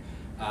munition,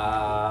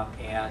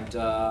 and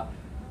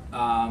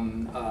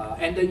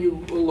then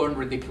you learn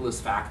ridiculous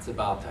facts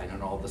about, I don't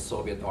know, the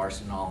Soviet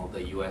arsenal,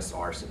 the U.S.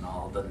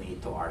 arsenal, the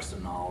NATO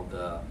arsenal,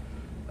 the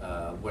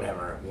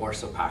whatever,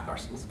 Warsaw Pact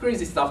arsenal. It's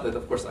crazy stuff that,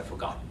 of course, I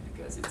forgot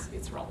because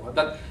it's relevant.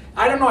 But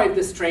I don't know if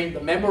this trained the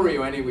memory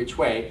or any which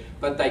way,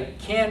 but I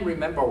can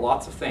remember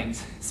lots of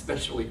things,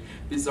 especially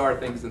bizarre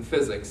things in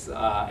physics.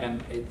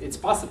 And it's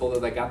possible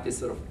that I got these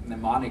sort of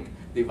mnemonic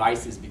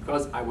devices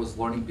because I was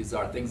learning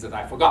bizarre things that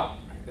I forgot,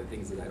 right? The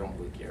things that I don't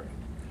really care about.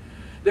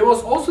 There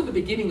was also the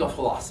beginning of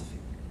philosophy.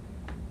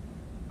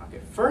 Okay,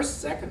 first,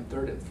 second,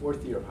 third, and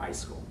fourth year of high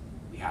school,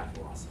 we had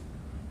philosophy.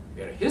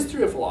 We had a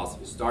history of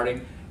philosophy starting,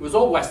 it was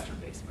all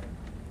Western-based, right?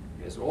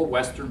 It was all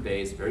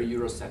Western-based, very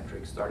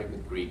Eurocentric, starting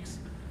with Greeks,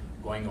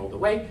 going all the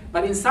way.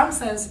 But in some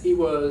sense, it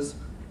was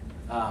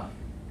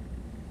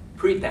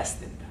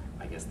predestined.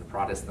 I guess the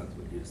Protestants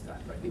would use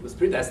that, right? It was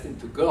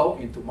predestined to go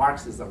into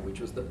Marxism,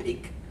 which was the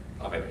peak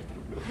of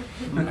everything.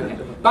 Okay.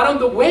 But on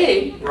the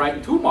way,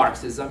 right, to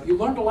Marxism, you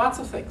learned lots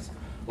of things.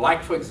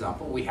 Like, for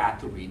example, we had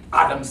to read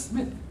Adam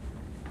Smith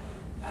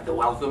and The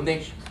Wealth of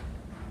Nations.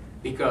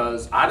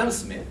 Because Adam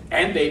Smith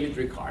and David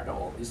Ricardo,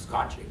 all these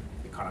Scotch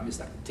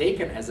economists, are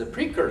taken as a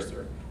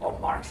precursor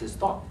of Marxist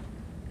thought.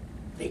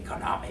 The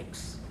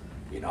economics,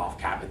 of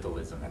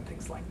capitalism and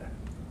things like that.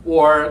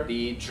 Or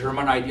the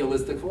German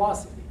idealistic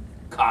philosophy,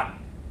 Kant,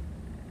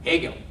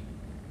 Hegel.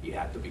 You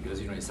had to, because,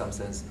 in some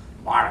sense,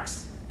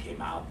 Marx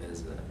came out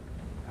as a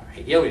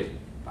Hegelian,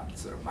 but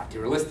sort of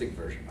materialistic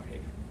version of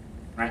Hegel,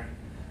 right?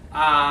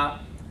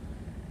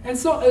 And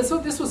so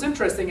this was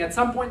interesting. At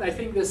some point, I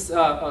think this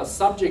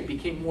subject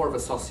became more of a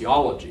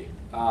sociology,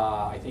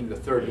 I think the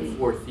third and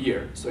fourth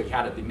year. So it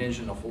had a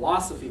dimension of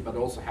philosophy, but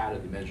also had a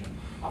dimension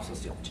of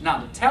sociology. Now,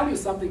 to tell you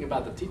something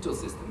about the Tito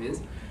system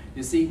is,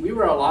 you see, we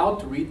were allowed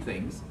to read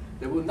things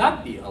that would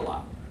not be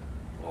allowed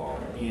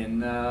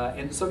in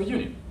the Soviet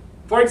Union.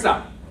 For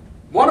example,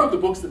 one of the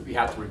books that we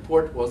had to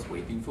report was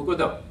Waiting for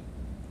Godot.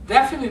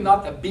 Definitely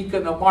not a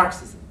beacon of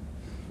Marxism.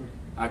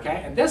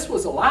 Okay, and this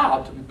was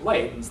allowed to be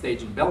played on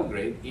stage in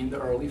Belgrade in the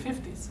early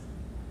 50s.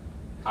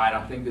 I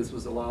don't think this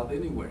was allowed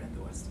anywhere in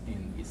the West,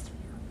 in Eastern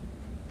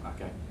Europe.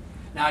 Okay,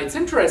 now it's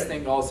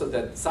interesting also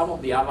that some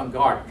of the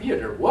avant-garde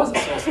theater was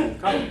associated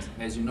with communism.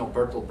 As you know,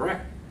 Bertolt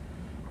Brecht,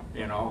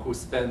 who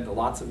spent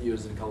lots of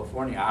years in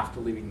California after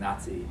leaving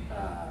Nazi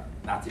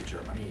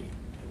Germany,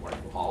 he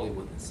worked for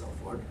Hollywood and so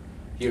forth.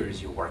 Here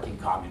is your working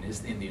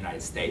communist in the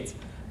United States.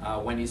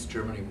 When East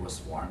Germany was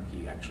formed,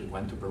 he actually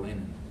went to Berlin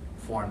and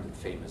formed the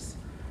famous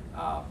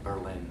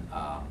Berlin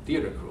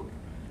theater group.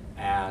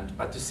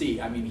 But to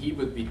see, I mean, he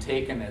would be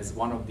taken as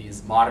one of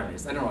these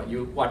modernists. I don't know,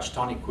 you watch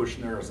Tony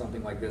Kushner or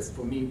something like this.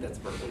 For me, that's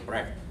Bertolt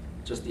Brecht,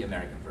 just the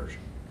American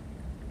version.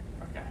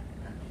 Okay.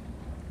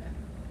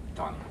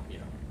 Tanya, you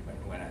know,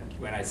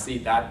 when I see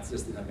that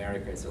just in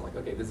America, I say like,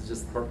 okay, this is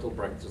just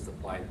Bertolt just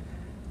applied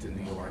to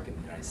New York and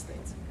the United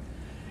States.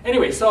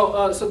 Anyway,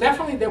 so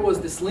definitely there was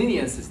this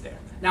leniency there.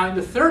 Now in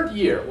the third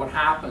year, what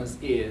happens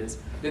is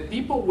that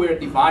people were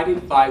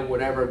divided by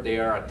whatever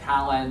their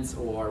talents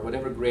or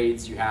whatever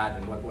grades you had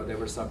and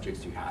whatever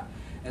subjects you had.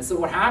 And so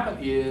what happened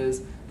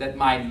is that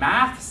my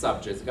math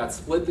subjects got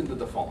split into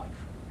the following.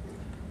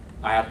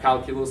 I had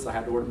calculus, I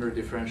had ordinary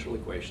differential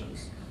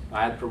equations,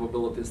 I had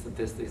probability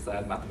statistics, I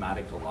had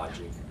mathematical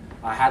logic,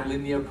 I had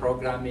linear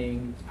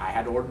programming, I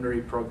had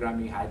ordinary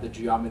programming, I had the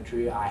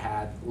geometry, I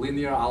had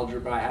linear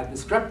algebra, I had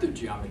descriptive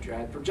geometry, I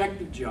had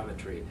projective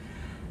geometry,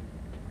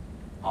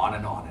 on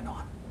and on and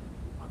on.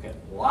 Okay,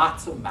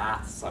 lots of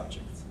math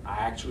subjects. I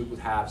actually would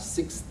have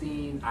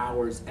 16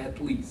 hours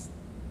at least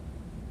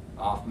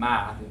of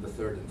math in the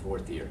third and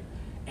fourth year.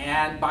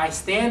 And by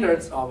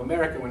standards of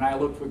America, when I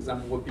look, for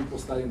example, what people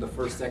study in the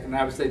first, second,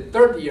 I would say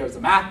third year is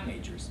the math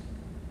majors.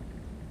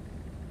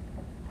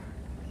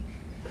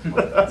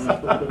 What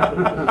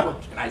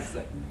can I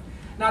say?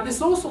 Now,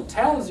 this also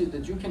tells you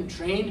that you can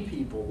train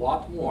people a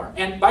lot more.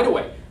 And by the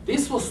way,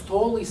 this was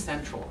totally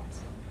centralized.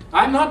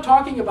 I'm not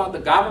talking about the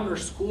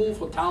governor's school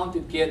for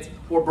talented kids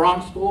or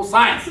Bronx School of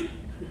Science.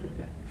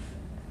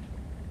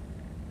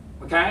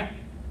 Okay?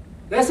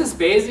 This is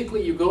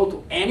basically you go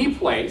to any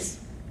place,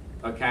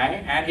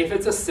 okay? And if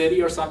it's a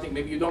city or something,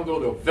 maybe you don't go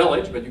to a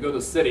village, but you go to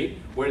a city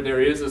where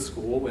there is a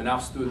school,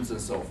 enough students and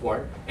so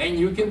forth, and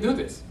you can do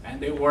this.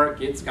 And there were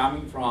kids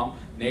coming from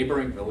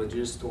neighboring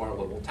villages to our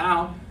little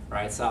town,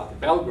 right, south of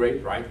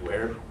Belgrade, right,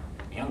 where,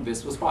 you know,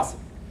 this was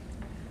possible.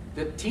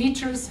 The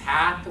teachers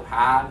had to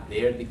have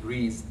their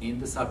degrees in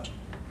the subject,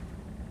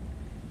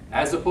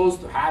 as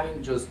opposed to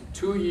having just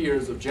 2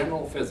 years of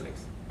general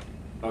physics,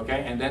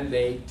 okay, and then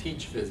they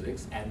teach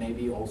physics and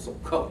maybe also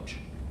coach.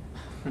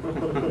 And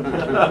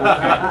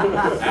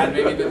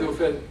maybe they do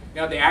physics.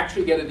 You know, they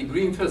actually get a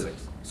degree in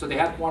physics. So they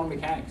had quantum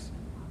mechanics.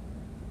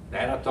 They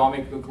had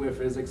atomic nuclear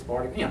physics,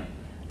 particle, you know.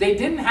 They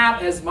didn't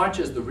have as much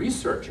as the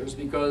researchers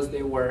because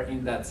they were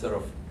in that sort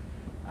of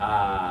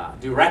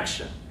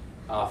direction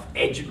of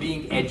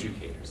being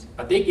educators.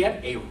 But they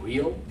get a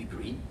real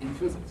degree in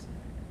physics.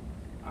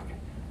 Okay.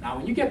 Now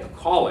when you get to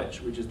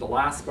college, which is the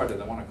last part that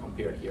I want to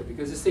compare here,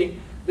 because you see,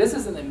 this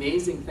is an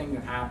amazing thing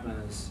that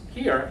happens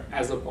here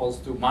as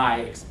opposed to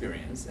my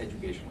experience,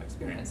 educational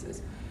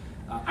experiences.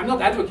 I'm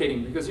not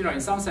advocating because, you know, in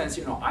some sense,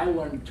 you know, I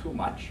learned too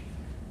much.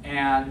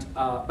 And,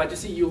 but you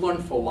see, you learn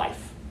for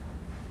life.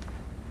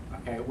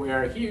 Okay,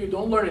 where here you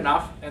don't learn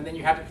enough and then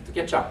you have to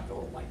catch up the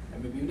whole life.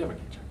 And maybe you never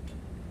catch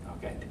up,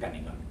 okay,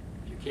 depending on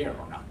if you care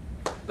or not.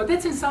 But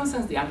that's in some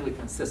sense the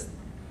Anglican system.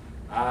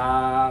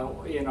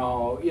 You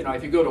know,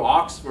 if you go to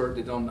Oxford,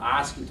 they don't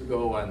ask you to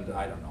go and,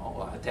 I don't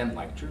know, attend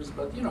lectures,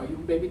 but, you know,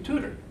 you maybe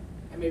tutor.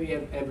 And maybe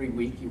every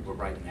week you will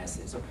write an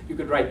essay. So you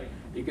could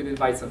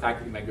invite some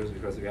faculty members,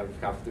 because we have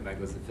faculty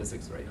members in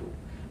physics, right, who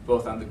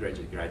both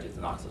undergraduate, graduate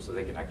in Oxford, so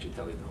they can actually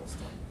tell you the whole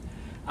story.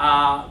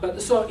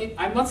 But so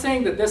I'm not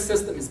saying that this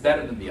system is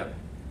better than the other.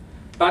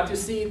 But you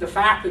see, the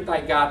fact that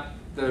I got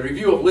the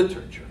review of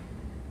literature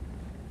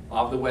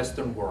of the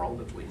Western world,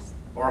 at least,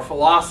 or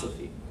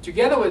philosophy,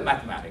 together with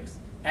mathematics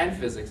and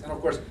physics, and of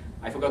course,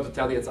 I forgot to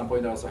tell you at some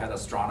point I also had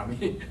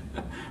astronomy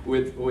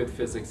with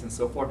physics and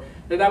so forth,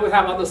 that I would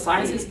have other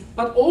sciences,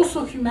 but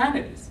also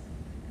humanities.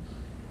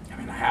 I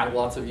mean, I had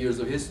lots of years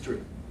of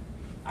history.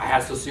 I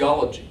had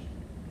sociology,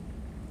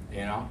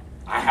 you know.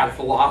 I had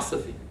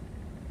philosophy,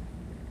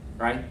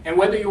 right? And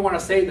whether you want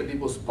to say that it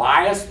was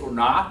biased or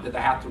not, that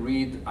I had to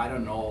read, I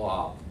don't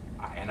know,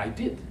 and I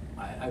did.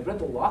 I read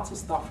lots of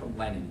stuff from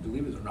Lenin,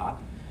 believe it or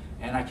not,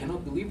 and I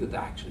cannot believe that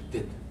I actually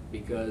did,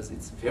 because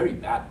it's very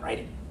bad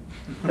writing.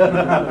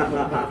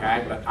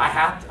 Okay, but I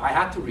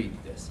had to read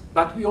this.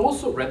 But we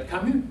also read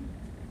Camus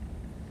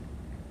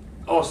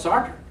or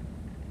Sartre,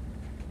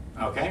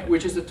 okay,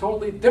 which is a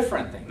totally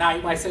different thing. Now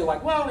you might say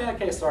like, well, yeah,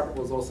 okay, Sartre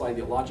was also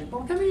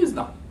ideological. Camus is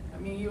not. I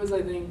mean, he was,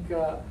 I think,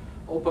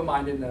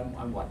 open-minded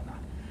and whatnot.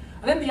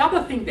 And then the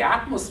other thing, the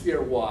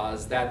atmosphere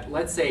was that,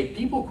 let's say,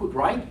 people could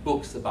write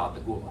books about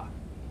the Gulag,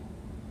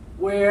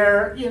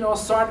 where, you know,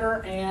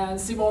 Sartre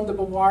and Simone de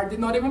Beauvoir did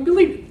not even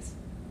believe in this.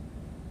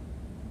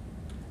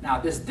 Now,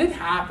 this did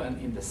happen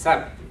in the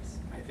 70s,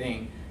 I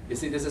think. You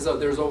see,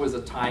 there's always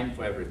a time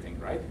for everything,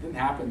 right? It didn't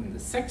happen in the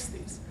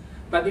 60s.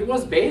 But it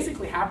was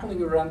basically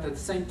happening around at the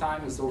same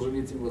time as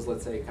Solzhenitsyn was,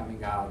 let's say,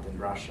 coming out in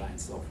Russia and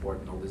so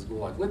forth, and all this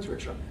Gulag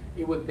literature.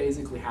 It would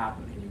basically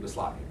happen in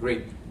Yugoslavia. A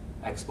great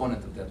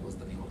exponent of that was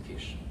Danilo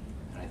Kish.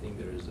 And I think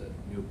there is a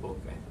new book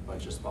I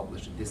just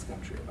published in this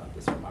country about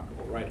this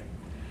remarkable writer.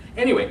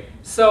 Anyway,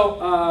 so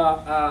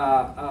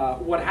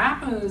what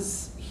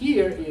happens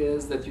here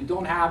is that you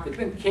don't have,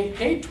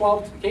 K to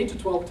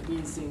 12 to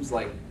me seems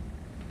like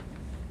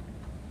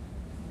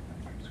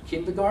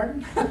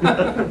kindergarten,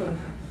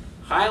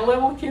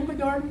 high-level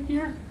kindergarten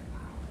here.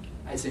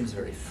 It seems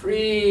very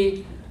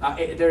free.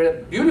 There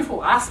are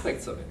beautiful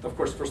aspects of it. Of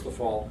course, first of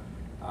all,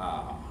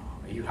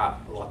 you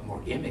have a lot more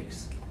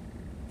gimmicks.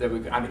 I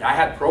mean, I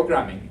had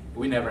programming.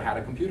 We never had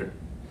a computer.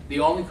 The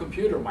only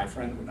computer my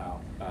friend who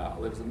now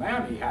lives in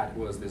Miami had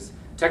was this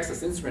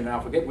Texas Instrument, and I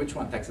forget which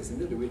one Texas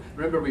Instrument.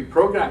 Remember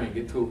reprogramming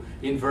it to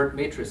invert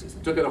matrices.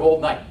 It took it a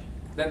whole night.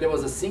 Then there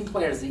was a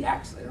Sinclair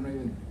ZX. I don't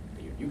even,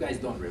 you guys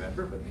don't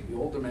remember, but maybe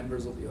older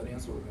members of the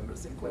audience will remember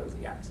Sinclair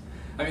ZX.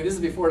 I mean, this is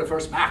before the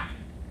first Mac,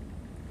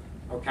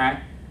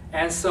 okay?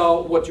 And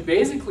so what you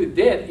basically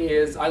did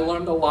is I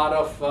learned a lot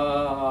of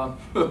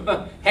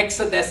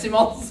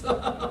hexadecimals.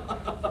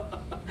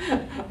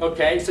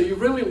 Okay, so you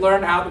really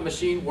learn how the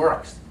machine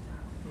works.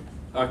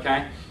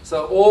 Okay,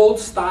 so old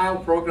style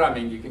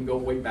programming, you can go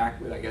way back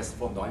with, I guess,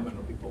 von Neumann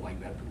or people like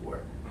that who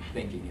were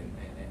thinking in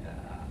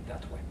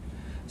that way.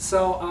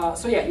 So,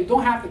 so yeah, you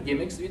don't have the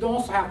gimmicks. You don't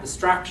also have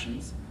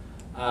distractions,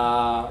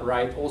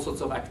 right? All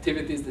sorts of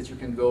activities that you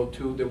can go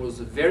to. There was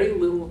very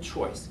little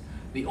choice.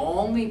 The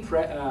only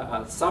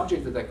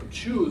subject that I could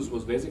choose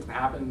was basically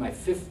happened in my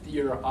 5th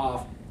year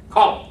of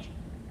college.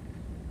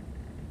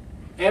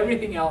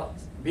 Everything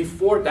else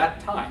before that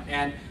time,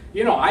 and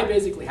you know, I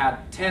basically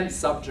had 10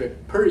 subjects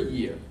per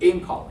year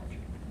in college,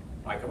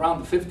 like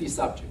around 50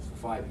 subjects for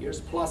 5 years,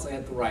 plus I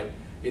had to write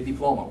a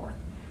diploma work.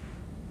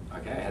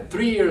 Okay, I had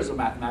 3 years of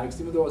mathematics,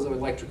 even though I was an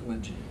electrical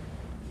engineer.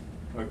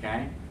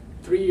 Okay,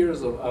 3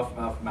 years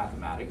of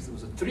mathematics. It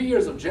was 3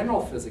 years of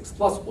general physics,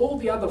 plus all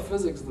the other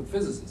physics that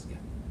physicists get.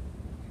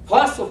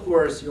 Plus, of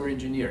course, your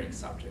engineering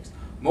subjects.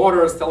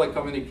 Motors,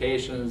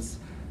 telecommunications,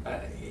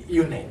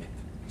 you name it.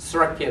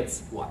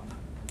 Circuits, what?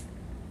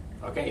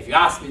 Okay, if you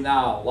ask me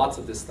now, lots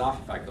of this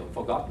stuff, if I've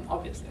forgotten,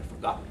 obviously I've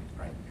forgotten,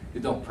 right? You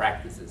don't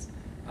practice this,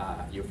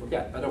 you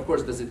forget. But of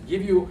course, does it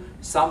give you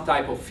some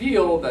type of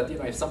feel that, you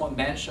know, if someone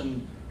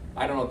mentioned,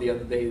 I don't know, the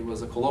other day it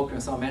was a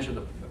colloquium, someone mentioned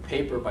a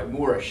paper by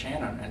Moore or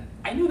Shannon, and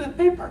I knew that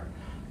paper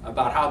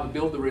about how to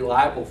build a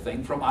reliable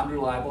thing from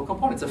unreliable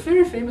components. A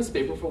very famous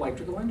paper for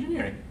electrical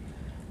engineering,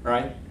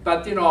 right?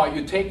 But, you know,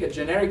 you take a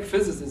generic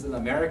physicist in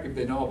America, if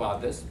they know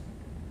about this,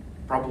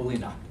 probably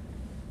not.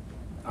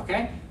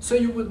 Okay? So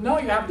you would know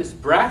you have this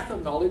breadth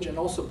of knowledge and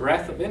also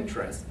breadth of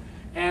interest.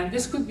 And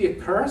this could be a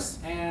curse,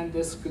 and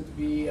this could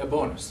be a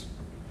bonus.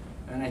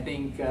 And I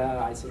think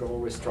I sort of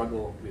always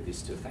struggle with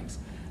these two things.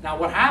 Now,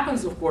 what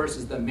happens, of course,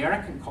 is the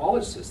American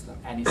college system,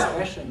 and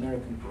especially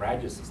American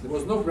graduate system. There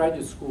was no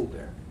graduate school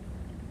there.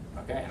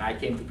 Okay? And I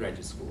came to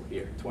graduate school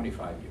here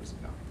 25 years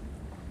ago.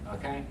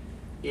 Okay?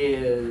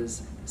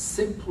 Is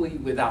simply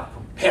without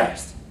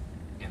comparison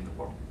in the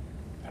world.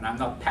 And I'm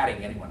not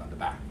patting anyone on the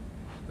back.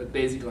 But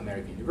basically,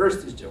 American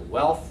universities, their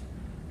wealth,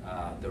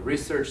 the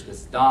research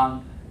that's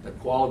done, the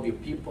quality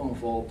of people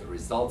involved, the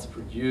results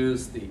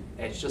produced,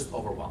 it's just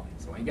overwhelming.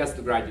 So when you get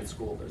to graduate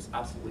school, there's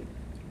absolutely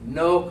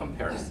no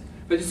comparison.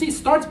 But you see, it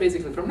starts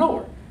basically from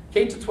nowhere.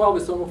 K-12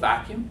 is almost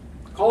vacuum.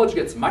 College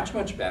gets much,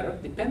 much better,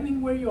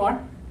 depending where you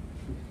are,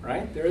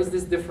 right? There is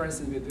this difference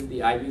between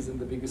the Ivies and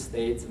the biggest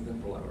states and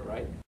then whatever,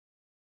 right?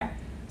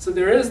 So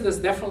there is this,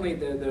 definitely,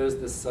 there's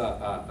this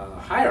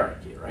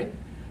hierarchy, right?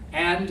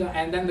 And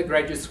then the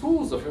graduate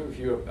schools of a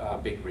few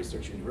big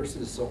research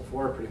universities, so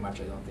forth, pretty much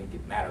I don't think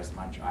it matters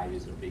much,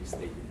 Ivies or big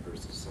state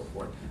universities, so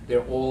forth.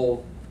 They're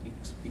all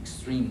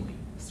extremely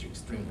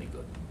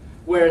good.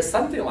 Whereas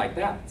something like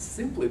that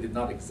simply did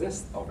not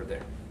exist over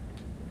there.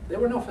 There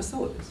were no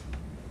facilities.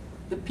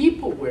 The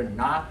people were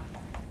not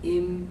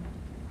in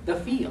the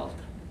field.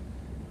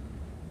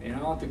 You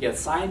know, to get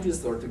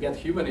scientists or to get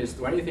humanists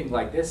or anything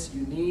like this,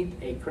 you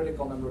need a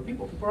critical number of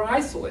people. People are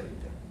isolated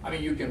there. I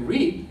mean, you can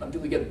read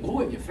until you get blue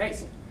in your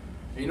face.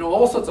 You know,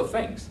 all sorts of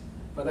things.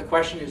 But the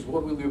question is,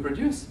 what will you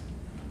produce?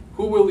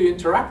 Who will you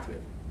interact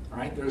with?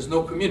 Right? There's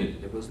no community.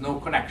 There was no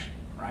connection.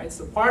 Right?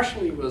 So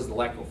partially it was the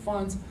lack of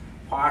funds.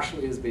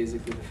 Partially is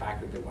basically the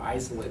fact that they were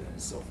isolated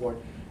and so forth.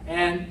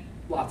 And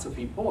lots of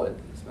people,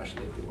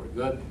 especially if they were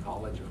good in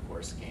college, of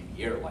course, came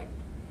here. Like,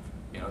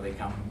 you know, they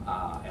come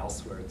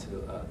elsewhere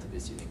to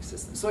this unique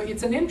system. So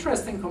it's an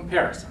interesting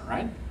comparison,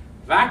 right?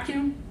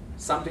 Vacuum,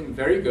 something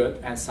very good,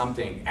 and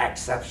something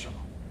exceptional,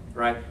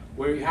 right?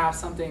 Where you have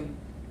something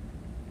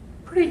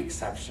pretty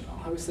exceptional.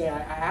 I would say I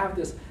have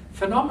this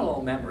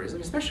phenomenal memories,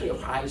 especially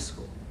of high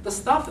school. The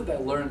stuff that I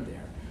learned there,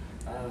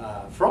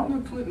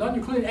 from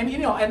non-Euclidean, I mean, you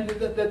know, and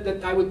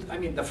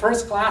the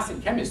first class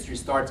in chemistry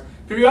starts,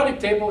 periodic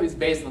table is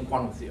based on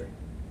quantum theory.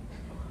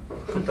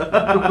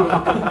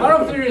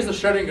 Quantum theory is a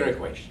Schrödinger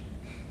equation.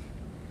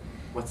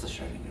 What's the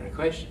Schrödinger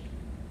equation?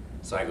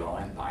 So I go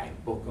and buy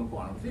a book on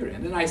quantum theory.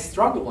 And then I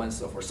struggle and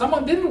so forth.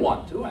 Someone didn't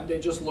want to, and they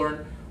just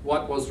learned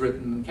what was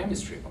written in the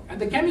chemistry book. And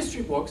the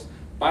chemistry books,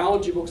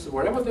 biology books, or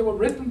whatever, they were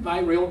written by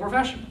real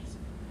professionals.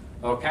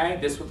 Okay,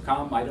 this would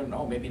come, I don't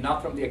know, maybe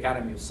not from the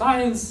Academy of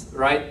Science,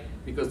 right?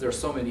 Because there are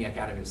so many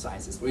Academy of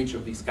Sciences for each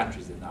of these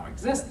countries that now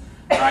exist,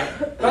 right?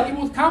 But it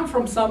would come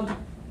from some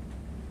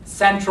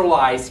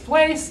centralized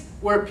place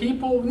where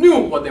people knew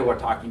what they were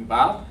talking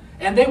about,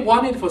 and they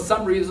wanted, for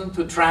some reason,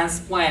 to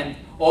transplant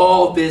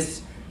all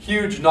this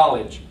huge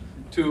knowledge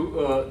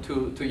to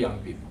young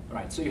people,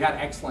 right? So you had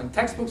excellent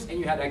textbooks and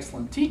you had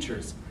excellent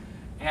teachers,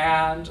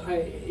 And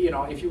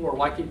if you were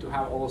lucky to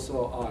have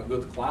also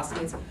good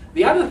classmates.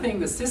 The other thing,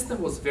 the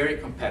system was very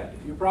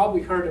competitive. You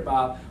probably heard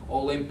about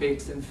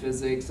Olympics and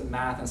physics and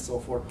math and so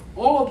forth.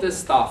 All of this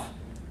stuff,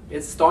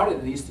 it started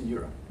in Eastern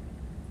Europe.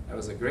 There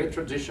was a great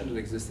tradition that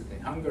existed in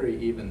Hungary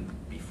even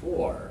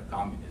before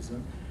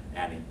communism,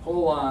 and in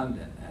Poland,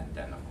 and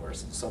then of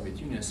course the Soviet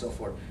Union and so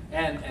forth.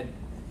 And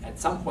at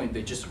some point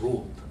they just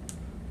ruled.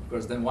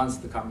 Because then once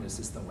the communist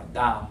system went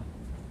down,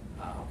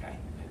 okay,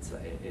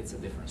 it's a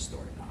different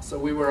story now. So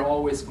we were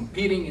always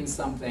competing in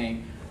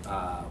something,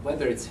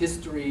 whether it's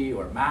history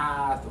or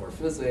math or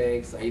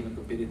physics. I even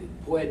competed in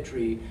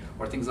poetry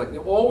or things like that.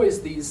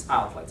 Always these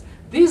outlets.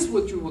 These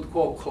what you would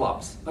call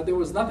clubs, but there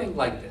was nothing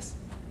like this.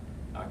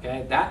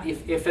 Okay, that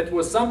if it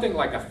was something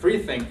like a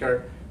free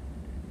thinker,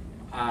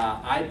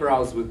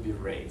 eyebrows would be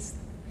raised.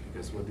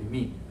 Because what do you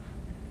mean?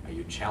 Are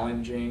you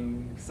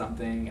challenging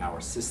something,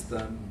 our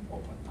system, or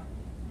whatnot,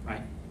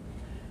 right?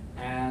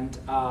 And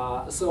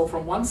so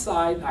from one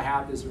side, I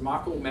have these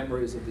remarkable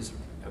memories of this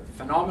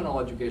phenomenal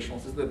educational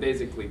system that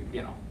basically,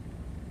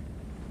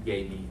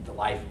 gave me the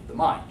life of the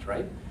mind,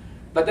 right?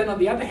 But then on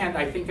the other hand,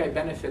 I think I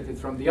benefited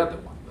from the other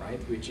one, right?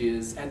 Which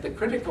is at the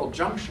critical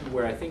junction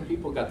where I think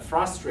people got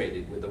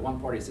frustrated with the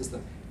one-party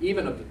system,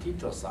 even of the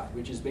Tito side,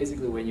 which is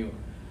basically when you're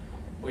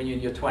in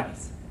your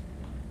 20s,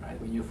 right?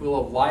 When you're full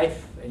of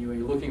life and you're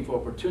looking for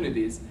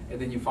opportunities, and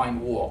then you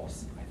find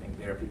walls. I think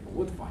there people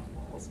would find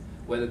walls,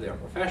 whether they're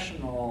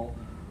professional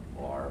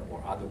or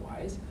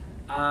otherwise.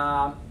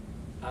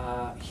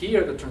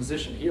 Here, the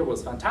transition here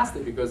was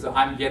fantastic because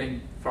I'm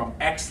getting from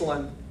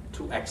excellent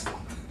to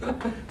excellent.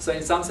 So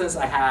in some sense,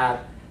 I had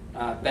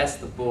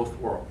best of both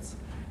worlds.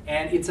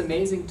 And it's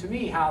amazing to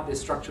me how these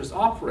structures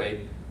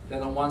operate,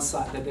 that on one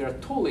side, that they're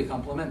totally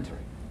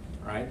complementary,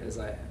 right?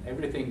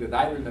 Everything that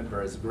I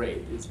remember as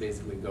great, it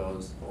basically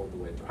goes all the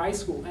way to high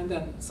school and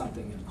then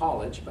something in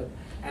college. But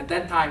at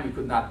that time, you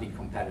could not be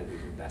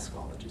competitive with best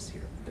colleges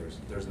here.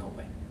 There's no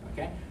way,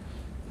 okay?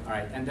 All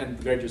right, and then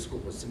graduate school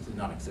was simply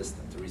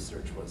non-existent. The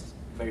research was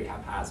very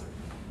haphazard,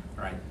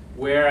 right?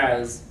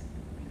 Whereas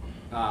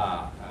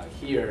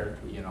here,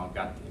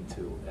 got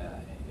into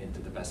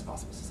the best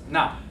possible system.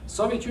 Now,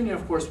 Soviet Union,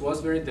 of course,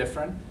 was very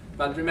different.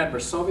 But remember,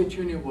 Soviet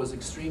Union was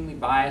extremely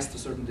biased to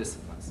certain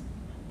disciplines.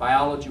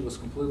 Biology was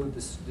completely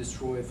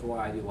destroyed for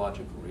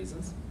ideological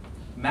reasons.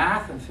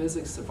 Math and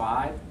physics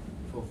survived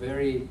for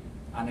very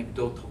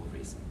anecdotal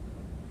reasons.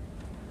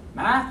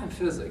 Math and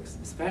physics,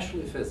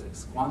 especially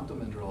physics,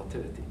 quantum and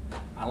relativity,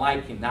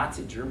 unlike in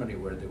Nazi Germany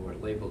where they were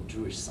labeled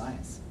Jewish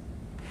science,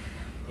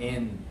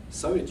 in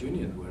Soviet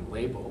Union were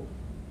labeled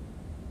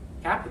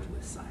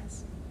capitalist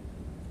science,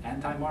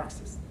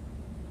 anti-Marxist.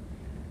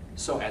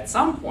 So at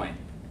some point,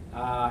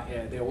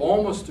 they were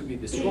almost to be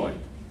destroyed,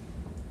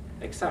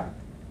 except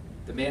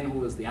the man who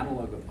was the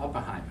analog of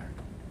Oppenheimer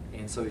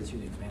in Soviet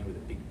Union, the man with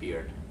a big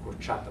beard,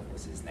 Kurchatov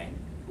was his name,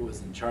 who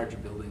was in charge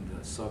of building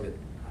the Soviet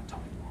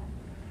atomic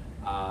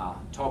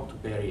bomb, talked to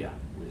Beria,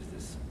 who is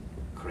this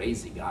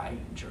crazy guy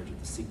in charge of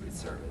the Secret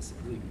Service,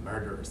 a really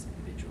murderous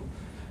individual,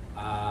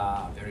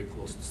 very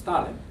close to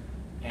Stalin.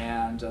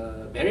 And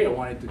Beria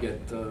wanted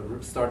to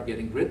start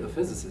getting rid of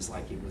physicists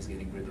like he was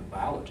getting rid of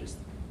biologists.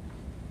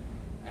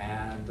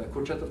 And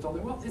Kurchatov told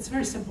him, well, it's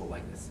very simple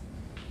like this.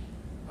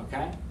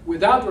 Okay?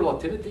 Without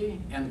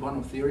relativity and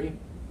quantum theory,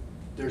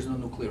 there's no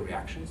nuclear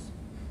reactions.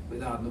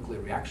 Without nuclear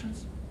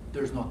reactions,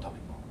 there's no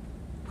atomic bomb.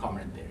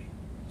 Common and Beria.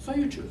 So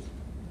you choose.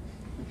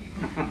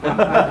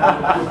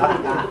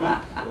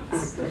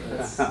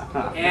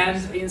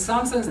 And in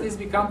some sense, these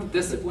become the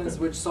disciplines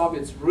which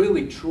Soviets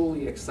really,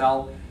 truly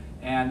excel.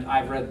 And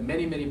I've read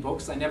many, many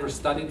books. I never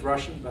studied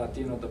Russian, but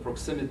the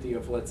proximity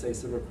of, let's say,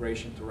 civil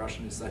creation to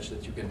Russian is such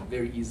that you can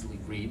very easily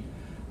read.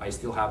 I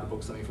still have the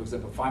books. I mean, for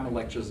example, final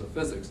lectures of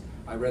physics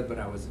I read when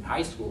I was in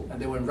high school,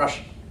 and they were in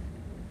Russian.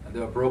 And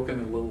they were broken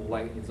in little,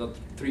 like, it's not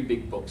 3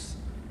 big books,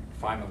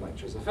 final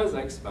lectures of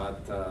physics,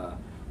 but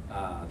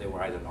they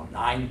were, I don't know,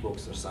 9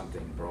 books or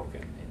something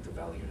broken into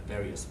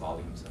various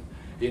volumes. And,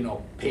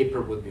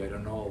 paper would be, I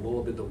don't know, a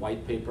little bit of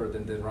white paper,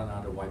 then they run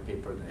out of white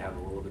paper, then they have a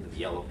little bit of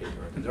yellow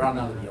paper, then they run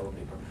out of yellow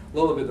paper, a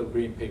little bit of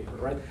green paper,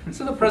 right?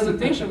 So the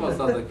presentation was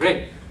not that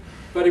great,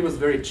 but it was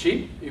very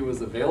cheap, it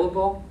was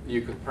available,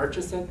 you could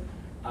purchase it,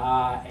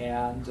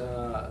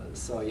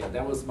 so yeah,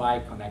 that was my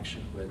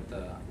connection with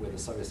the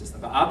Soviet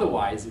system. But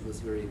otherwise, it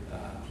was very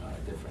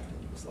different.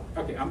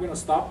 Okay, I'm going to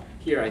stop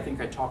here. I think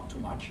I talked too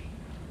much.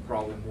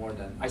 Probably more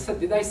than I said.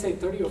 Did I say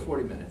 30 or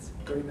 40 minutes?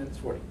 30 minutes,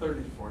 40.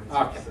 30 to 40.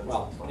 Okay.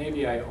 Well,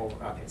 maybe I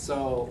over. Okay.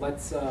 So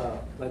let's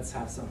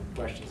have some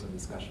questions and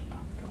discussion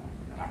now.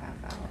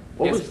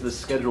 What Yes. was the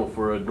schedule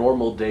for a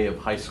normal day of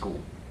high school?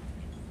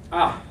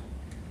 As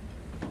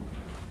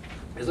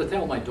I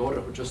tell my daughter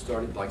who just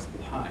started like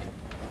school high,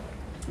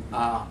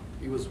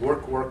 it was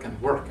work, work, and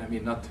work. I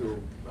mean, not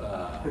to,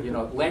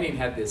 Lenin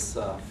had this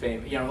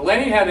fame.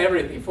 Lenin had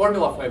everything,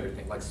 formula for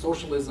everything. Like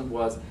socialism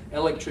was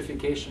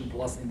electrification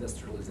plus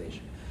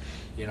industrialization,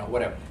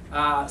 whatever.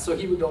 So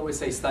he would always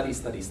say study,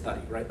 study,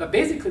 study, right? But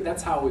basically,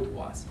 that's how it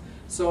was.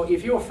 So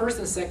if you were first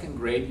and second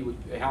grade, you would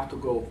have to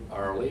go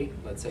early.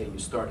 Let's say you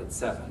start at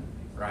 7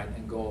 right,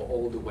 and go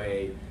all the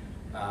way.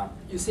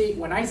 You see,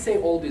 when I say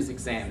all these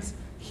exams,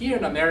 here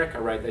in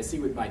America, right, I see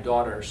with my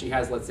daughter, she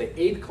has, let's say,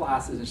 8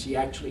 classes, and she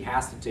actually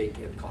has to take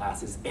 8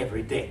 classes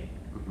every day,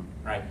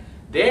 right?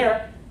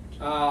 There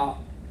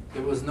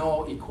was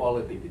no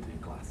equality between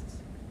classes.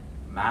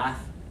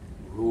 Math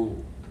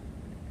ruled.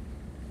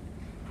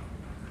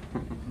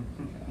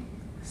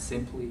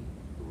 Simply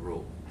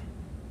ruled.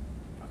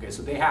 Okay,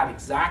 so they had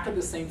exactly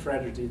the same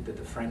strategy that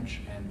the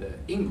French and the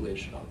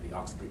English of the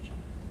Oxbridge,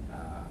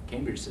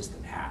 Cambridge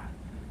system had.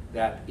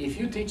 That if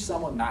you teach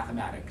someone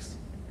mathematics,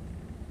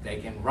 they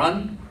can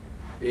run,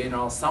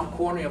 some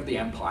corner of the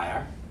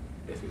empire,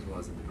 if it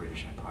was in the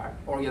British Empire,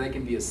 or they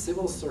can be a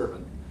civil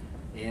servant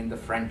in the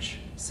French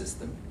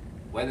system,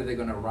 whether they're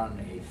going to run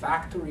a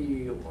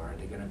factory or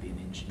they're going to be an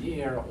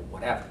engineer or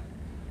whatever.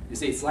 You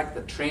see, it's like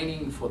the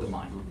training for the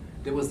mind.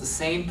 There was the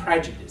same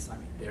prejudice.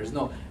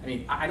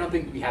 I don't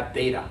think we have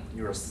data,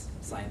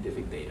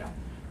 neuroscientific data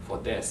for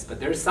this, but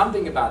there's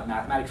something about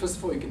mathematics. First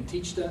of all, you can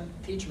teach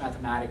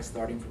mathematics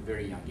starting from a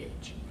very young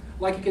age.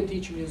 Like you can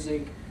teach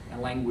music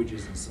and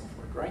languages and so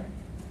forth, right?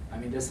 I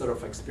mean, this sort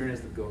of experience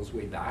that goes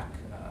way back to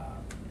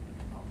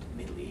the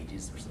Middle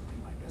Ages or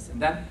something like this.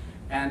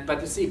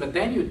 But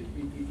then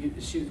you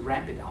should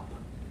ramp it up.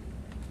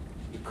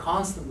 You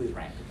constantly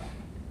ramp it up,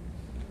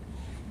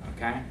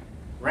 okay?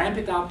 Ramp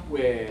it up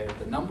with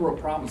the number of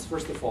problems.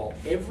 First of all,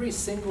 every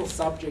single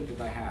subject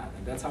that I had,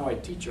 and that's how I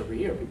teach over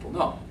here, people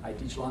know. I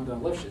teach London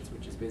and Lifshitz,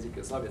 which is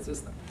basically a Soviet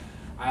system.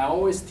 I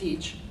always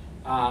teach,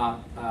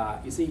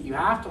 you see, you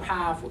have to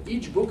have, for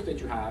each book that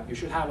you have, you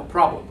should have a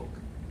problem book.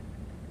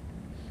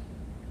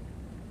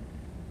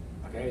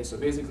 Okay, so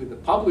basically the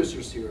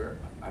publishers here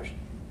are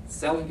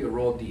selling you a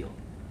raw deal.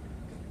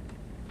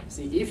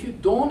 See, if you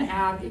don't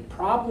have a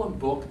problem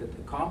book that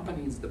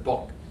accompanies the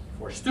book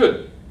for a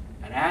student,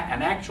 an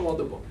actual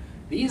other book,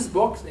 these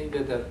books,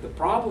 the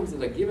problems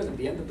that are given at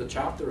the end of the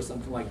chapter or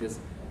something like this,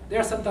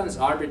 they're sometimes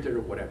arbitrary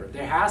or whatever.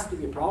 There has to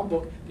be a problem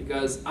book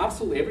because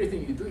absolutely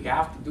everything you do, you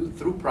have to do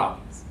through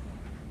problems.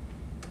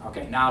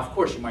 Okay, now of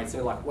course you might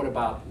say, like, what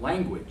about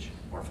language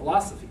or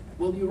philosophy?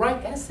 Well, you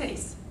write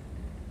essays.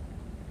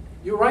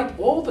 You write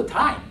all the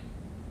time.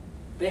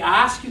 They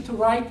ask you to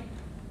write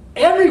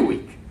every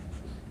week.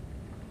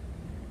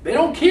 They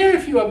don't care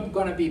if you are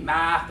going to be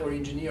math or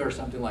engineer or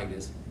something like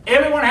this.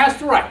 Everyone has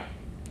to write.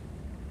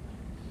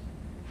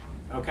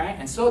 Okay,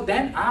 and so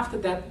then after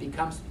that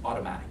becomes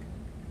automatic.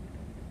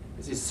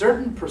 You see,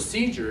 certain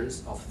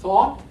procedures of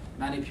thought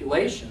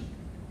manipulation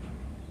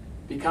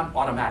become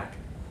automatic,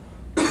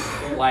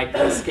 like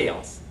the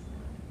scales.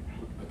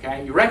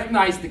 Okay, you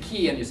recognize the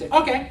key and you say,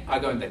 okay, I'll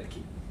go and get the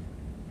key.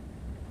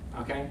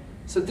 Okay,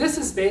 so this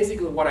is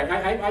basically what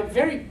I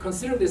very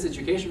consider this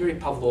education very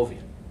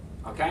Pavlovian.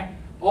 Okay,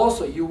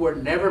 also you were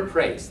never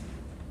praised.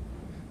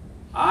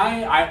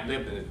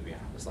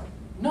 It's like,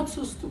 not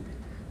so stupid.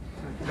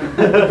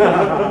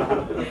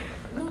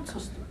 Not so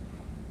stupid.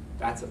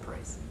 That's a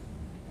praise.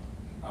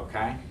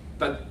 Okay,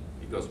 but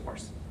it goes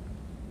worse.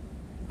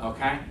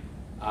 Okay,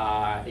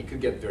 it could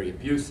get very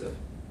abusive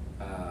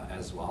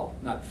as well,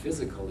 not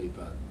physically,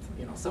 but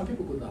some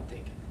people could not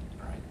take it,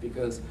 right?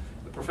 Because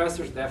the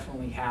professors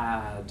definitely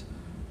had,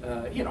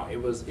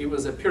 it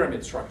was a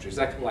pyramid structure,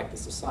 exactly like the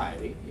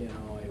society.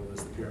 It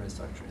was the pyramid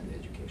structure in the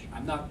education.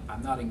 I'm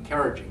not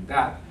encouraging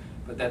that,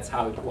 but that's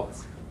how it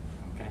was.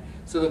 Okay,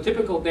 so the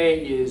typical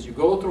day is you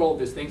go through all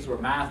these things where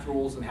math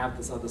rules and have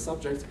this other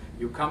subjects.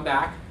 You come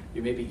back,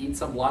 you maybe eat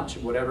some lunch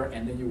and whatever,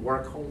 and then you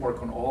work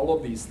homework on all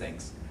of these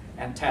things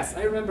and tests.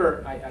 I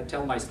remember, I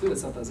tell my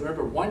students sometimes, I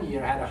remember one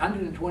year I had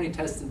 120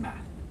 tests in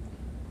math.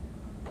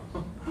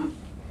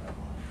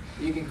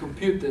 You can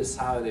compute this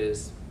how it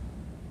is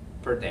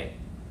per day.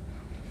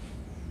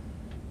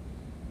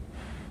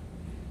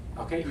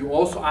 Okay, you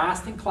also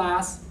asked in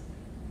class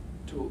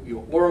to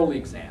your oral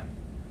exam.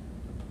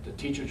 The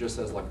teacher just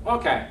says like,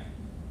 okay,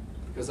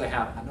 because I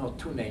know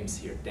 2 names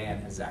here,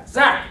 Dan and Zach.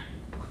 Zach!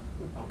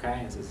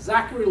 Okay, it says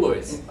Zachary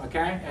Lewis,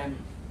 okay? And,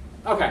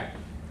 okay,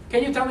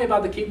 can you tell me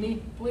about the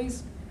kidney,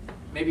 please?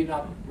 Maybe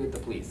not with the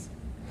please.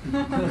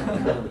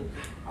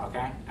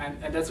 Okay,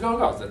 and that's how it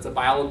goes. That's a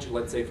biology,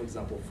 let's say, for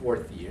example,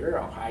 4th year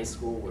of high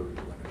school where we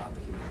learn about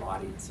the human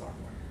body and so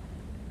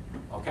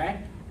on.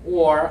 Okay,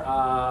 or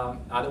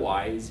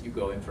otherwise you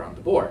go in front of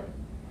the board.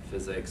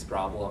 Physics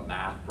problem,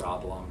 math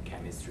problem,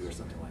 chemistry, or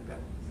something like that.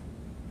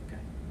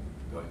 Okay,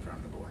 go in front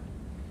of the board.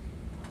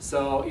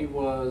 So it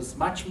was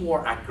much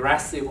more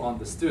aggressive on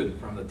the student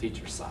from the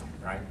teacher's side,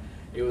 right?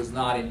 It was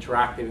not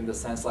interactive in the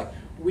sense like,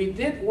 we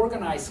did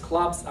organize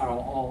clubs, our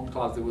own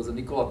clubs. There was a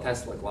Nikola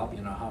Tesla club,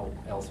 how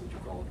else would you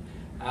call it?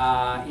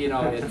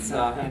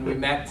 And we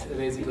met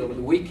basically over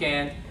the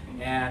weekend,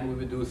 and we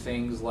would do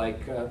things like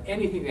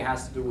anything that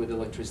has to do with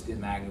electricity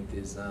and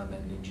magnetism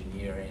and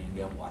engineering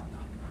and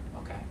whatnot,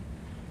 okay?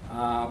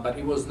 But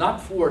it was not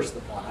forced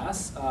upon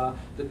us.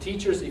 The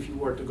teachers, if you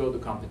were to go to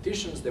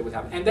competitions, they would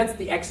have, and that's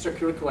the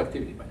extracurricular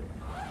activity, by the way.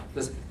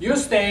 This, you're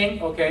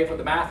staying, okay, for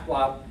the math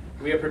club,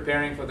 we are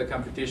preparing for the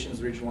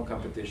competitions, regional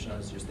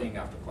competitions, you're staying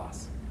after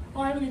class.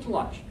 Oh, I haven't eaten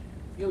lunch.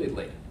 You'll eat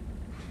later.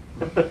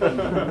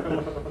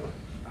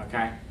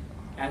 Okay?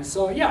 And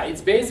so, yeah,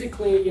 it's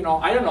basically, you know,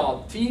 I don't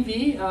know,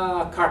 TV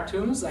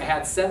cartoons, I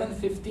had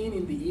 7:15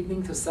 in the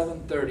evening to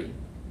 7:30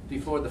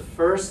 before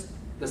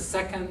the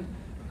second,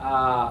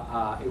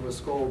 it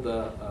was called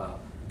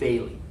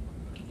daily.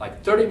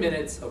 Like 30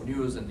 minutes of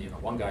news, and, you know,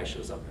 one guy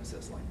shows up and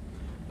says, like,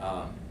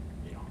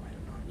 you know, I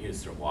don't know,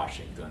 news from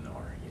Washington,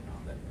 or, you know,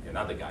 then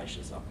another guy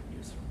shows up and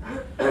news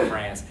from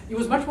France. It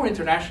was much more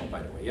international,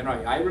 by the way. You know,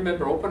 I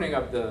remember opening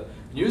up the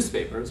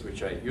newspapers,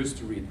 which I used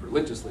to read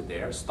religiously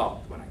there,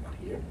 stopped when I got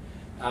here,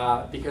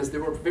 because they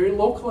were very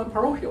local and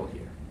parochial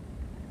here.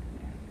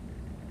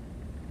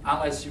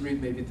 Unless you read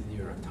maybe the New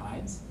York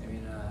Times. I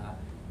mean,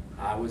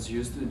 I was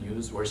used to the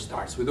news where it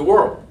starts with the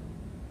world.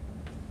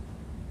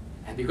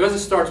 And because it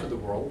starts with the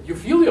world, you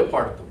feel you're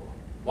part of the world.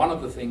 One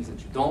of the things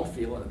that you don't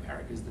feel in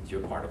America is that you're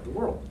part of the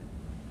world.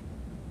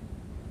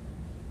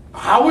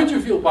 How would you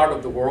feel part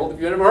of the world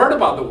if you never heard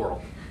about the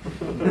world?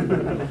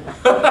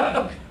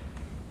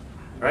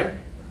 Right?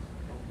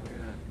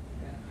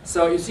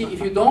 So you see, if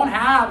you don't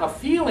have a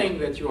feeling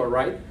that you are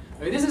right,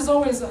 I mean, this is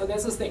always,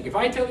 that's the thing. If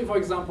I tell you, for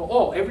example,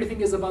 oh,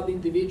 everything is about the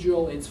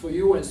individual, it's for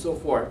you, and so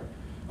forth.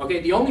 Okay,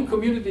 the only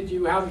community that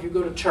you have if you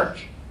go to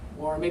church,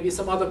 or maybe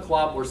some other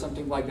club, or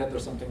something like that, or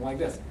something like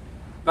this.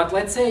 But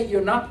let's say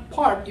you're not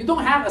part, you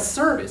don't have a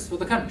service for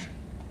the country.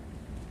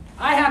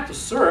 I had to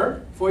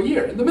serve for a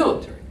year in the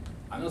military.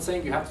 I'm not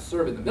saying you have to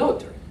serve in the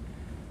military,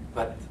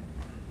 but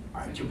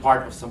aren't you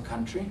part of some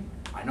country?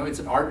 I know it's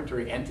an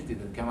arbitrary entity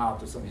that came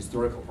out of some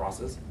historical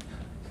process,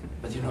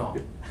 but you know,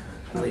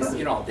 at least,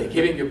 you know, they're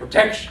giving you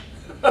protection.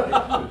 All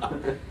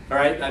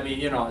right? I mean,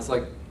 you know, it's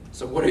like,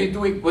 so what are you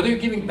doing? What are you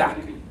giving back?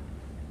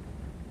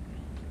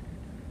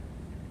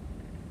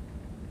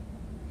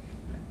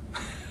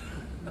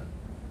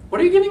 What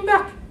are you giving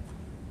back?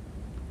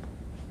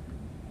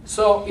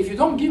 So if you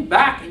don't give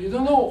back and you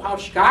don't know how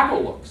Chicago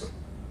looks,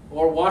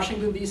 or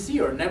Washington, D.C.,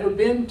 or never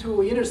been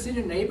to inner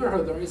city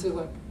neighborhood, or anything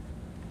like,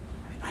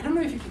 I don't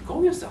know if you can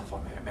call yourself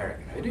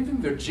American, or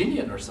even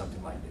Virginian or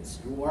something like this.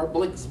 You are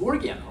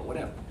Blacksburgian or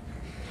whatever.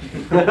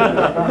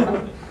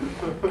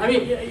 I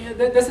mean,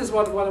 this is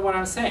what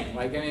I'm saying.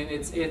 Like, I mean,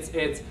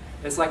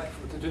 it's like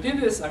to do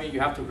this. I mean, you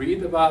have to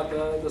read about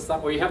the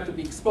stuff, or you have to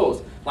be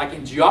exposed. Like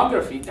in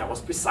geography, that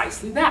was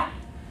precisely that.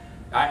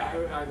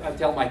 I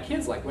tell my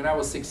kids, like when I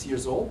was 6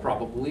 years old,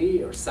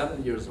 probably, or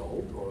 7 years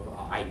old,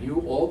 I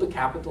knew all the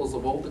capitals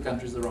of all the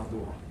countries around the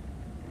world.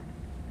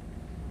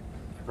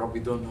 I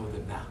probably don't know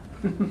them now.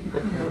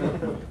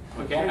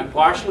 Okay, and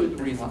partially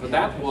the reason for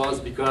that was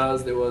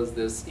because there was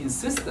this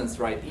insistence,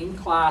 right, in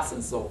class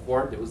and so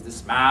forth. There was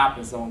this map,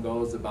 and someone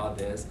goes about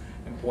this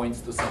and points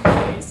to some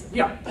place.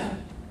 Yeah.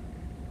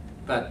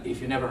 But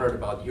if you never heard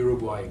about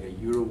Uruguay, you go,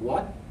 Euro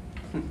what?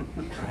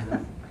 Right?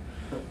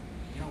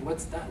 You know,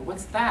 what's that?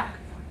 What's that?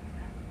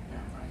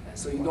 Right.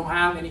 So you don't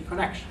have any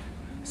connection.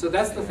 So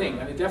that's the thing.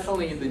 I mean,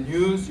 definitely in the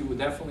news, you would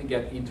definitely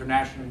get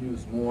international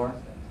news more,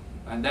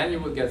 and then you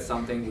would get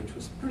something which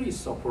was pretty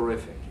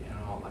soporific.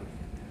 Like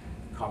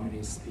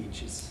communist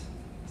speeches.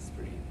 It's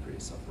pretty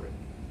soporific.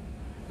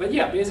 But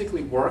yeah,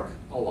 basically work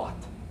a lot.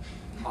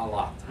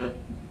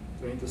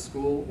 Going to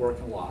school, work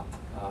a lot.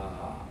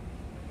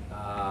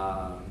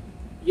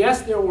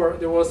 Yes, there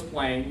was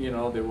playing. You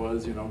know, there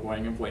was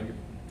going and playing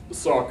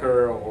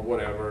soccer or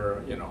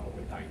whatever. You know,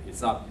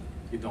 it's not,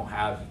 you don't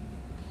have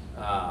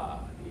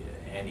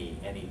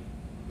any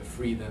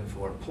freedom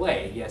for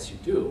play. Yes, you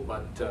do,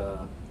 but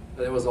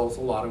there was also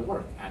a lot of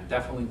work, and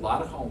definitely a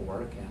lot of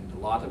homework, and a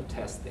lot of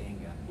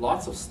testing, and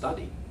lots of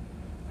study.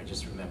 I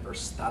just remember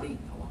studying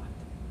a lot.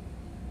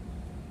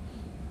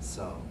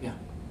 So, yeah.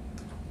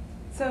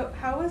 So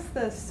how was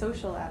the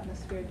social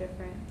atmosphere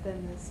different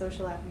than the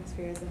social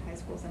atmospheres in high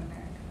schools in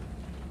America?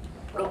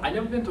 Well, I've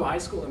never been to high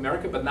school in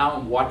America, but now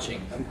I'm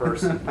watching a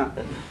person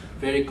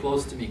very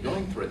close to me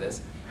going through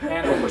this.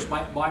 And of course,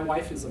 my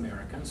wife is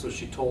American, so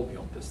she told me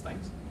all these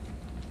things.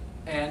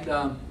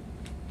 And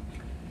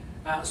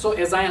so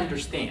as I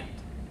understand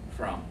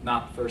from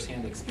not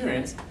first-hand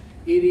experience,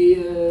 it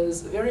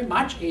is very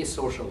much a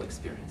social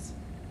experience.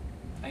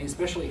 And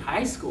especially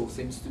high school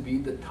seems to be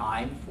the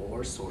time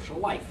for social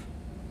life.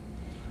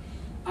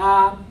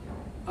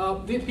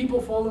 Did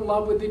people fall in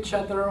love with each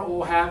other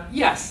or have?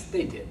 Yes,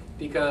 they did.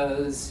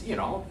 Because,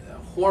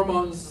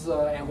 hormones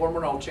and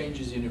hormonal change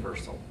is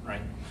universal,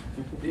 right?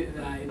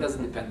 It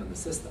doesn't depend on the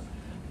system.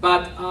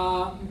 But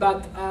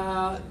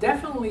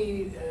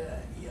definitely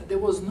there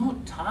was no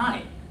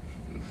time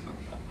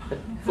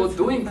for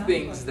doing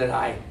things that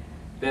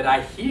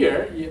I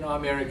hear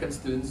American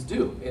students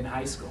do in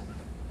high school,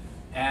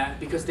 and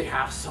because they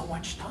have so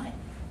much time.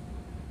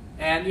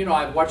 And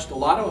I've watched a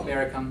lot of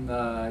American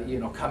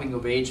coming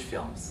of age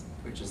films,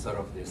 which is sort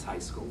of these high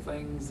school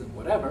things and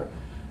whatever.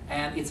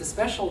 And it's a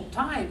special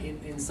time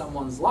in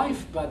someone's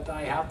life, but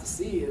I have to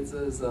see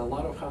there's a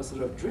lot of how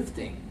sort of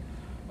drifting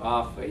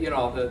off.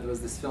 There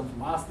was this film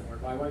from Austin where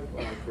my wife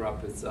grew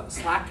up. It's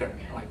Slacker.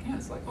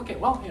 It's like, okay,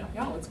 well,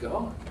 yeah, let's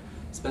go.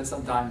 Spend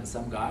some time with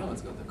some guy.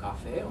 Let's go to a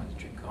cafe. Let's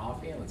drink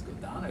coffee. Let's go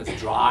down. Let's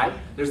drive.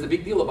 There's the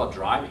big deal about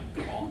driving.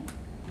 Come on.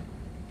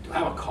 To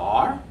have a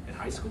car in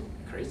high school?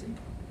 Crazy.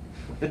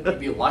 You'd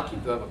be lucky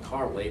to have a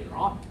car later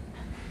on,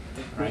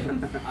 right?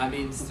 I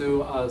mean,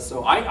 so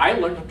I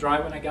learned to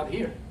drive when I got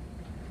here.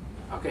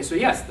 Okay, so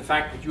yes, the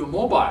fact that you're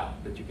mobile,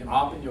 that you can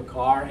hop in your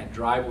car and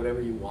drive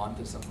whatever you want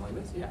or something like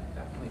this, yeah,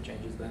 definitely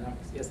changes the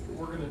dynamics. Yes, please.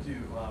 We're going to do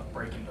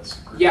breaking this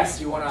group. Yes,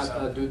 you want to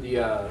So- do the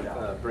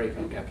Yeah. break.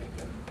 Okay,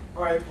 good.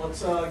 All right,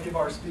 let's give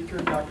our speaker,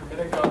 Dr.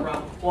 Minic, a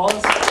round of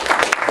applause.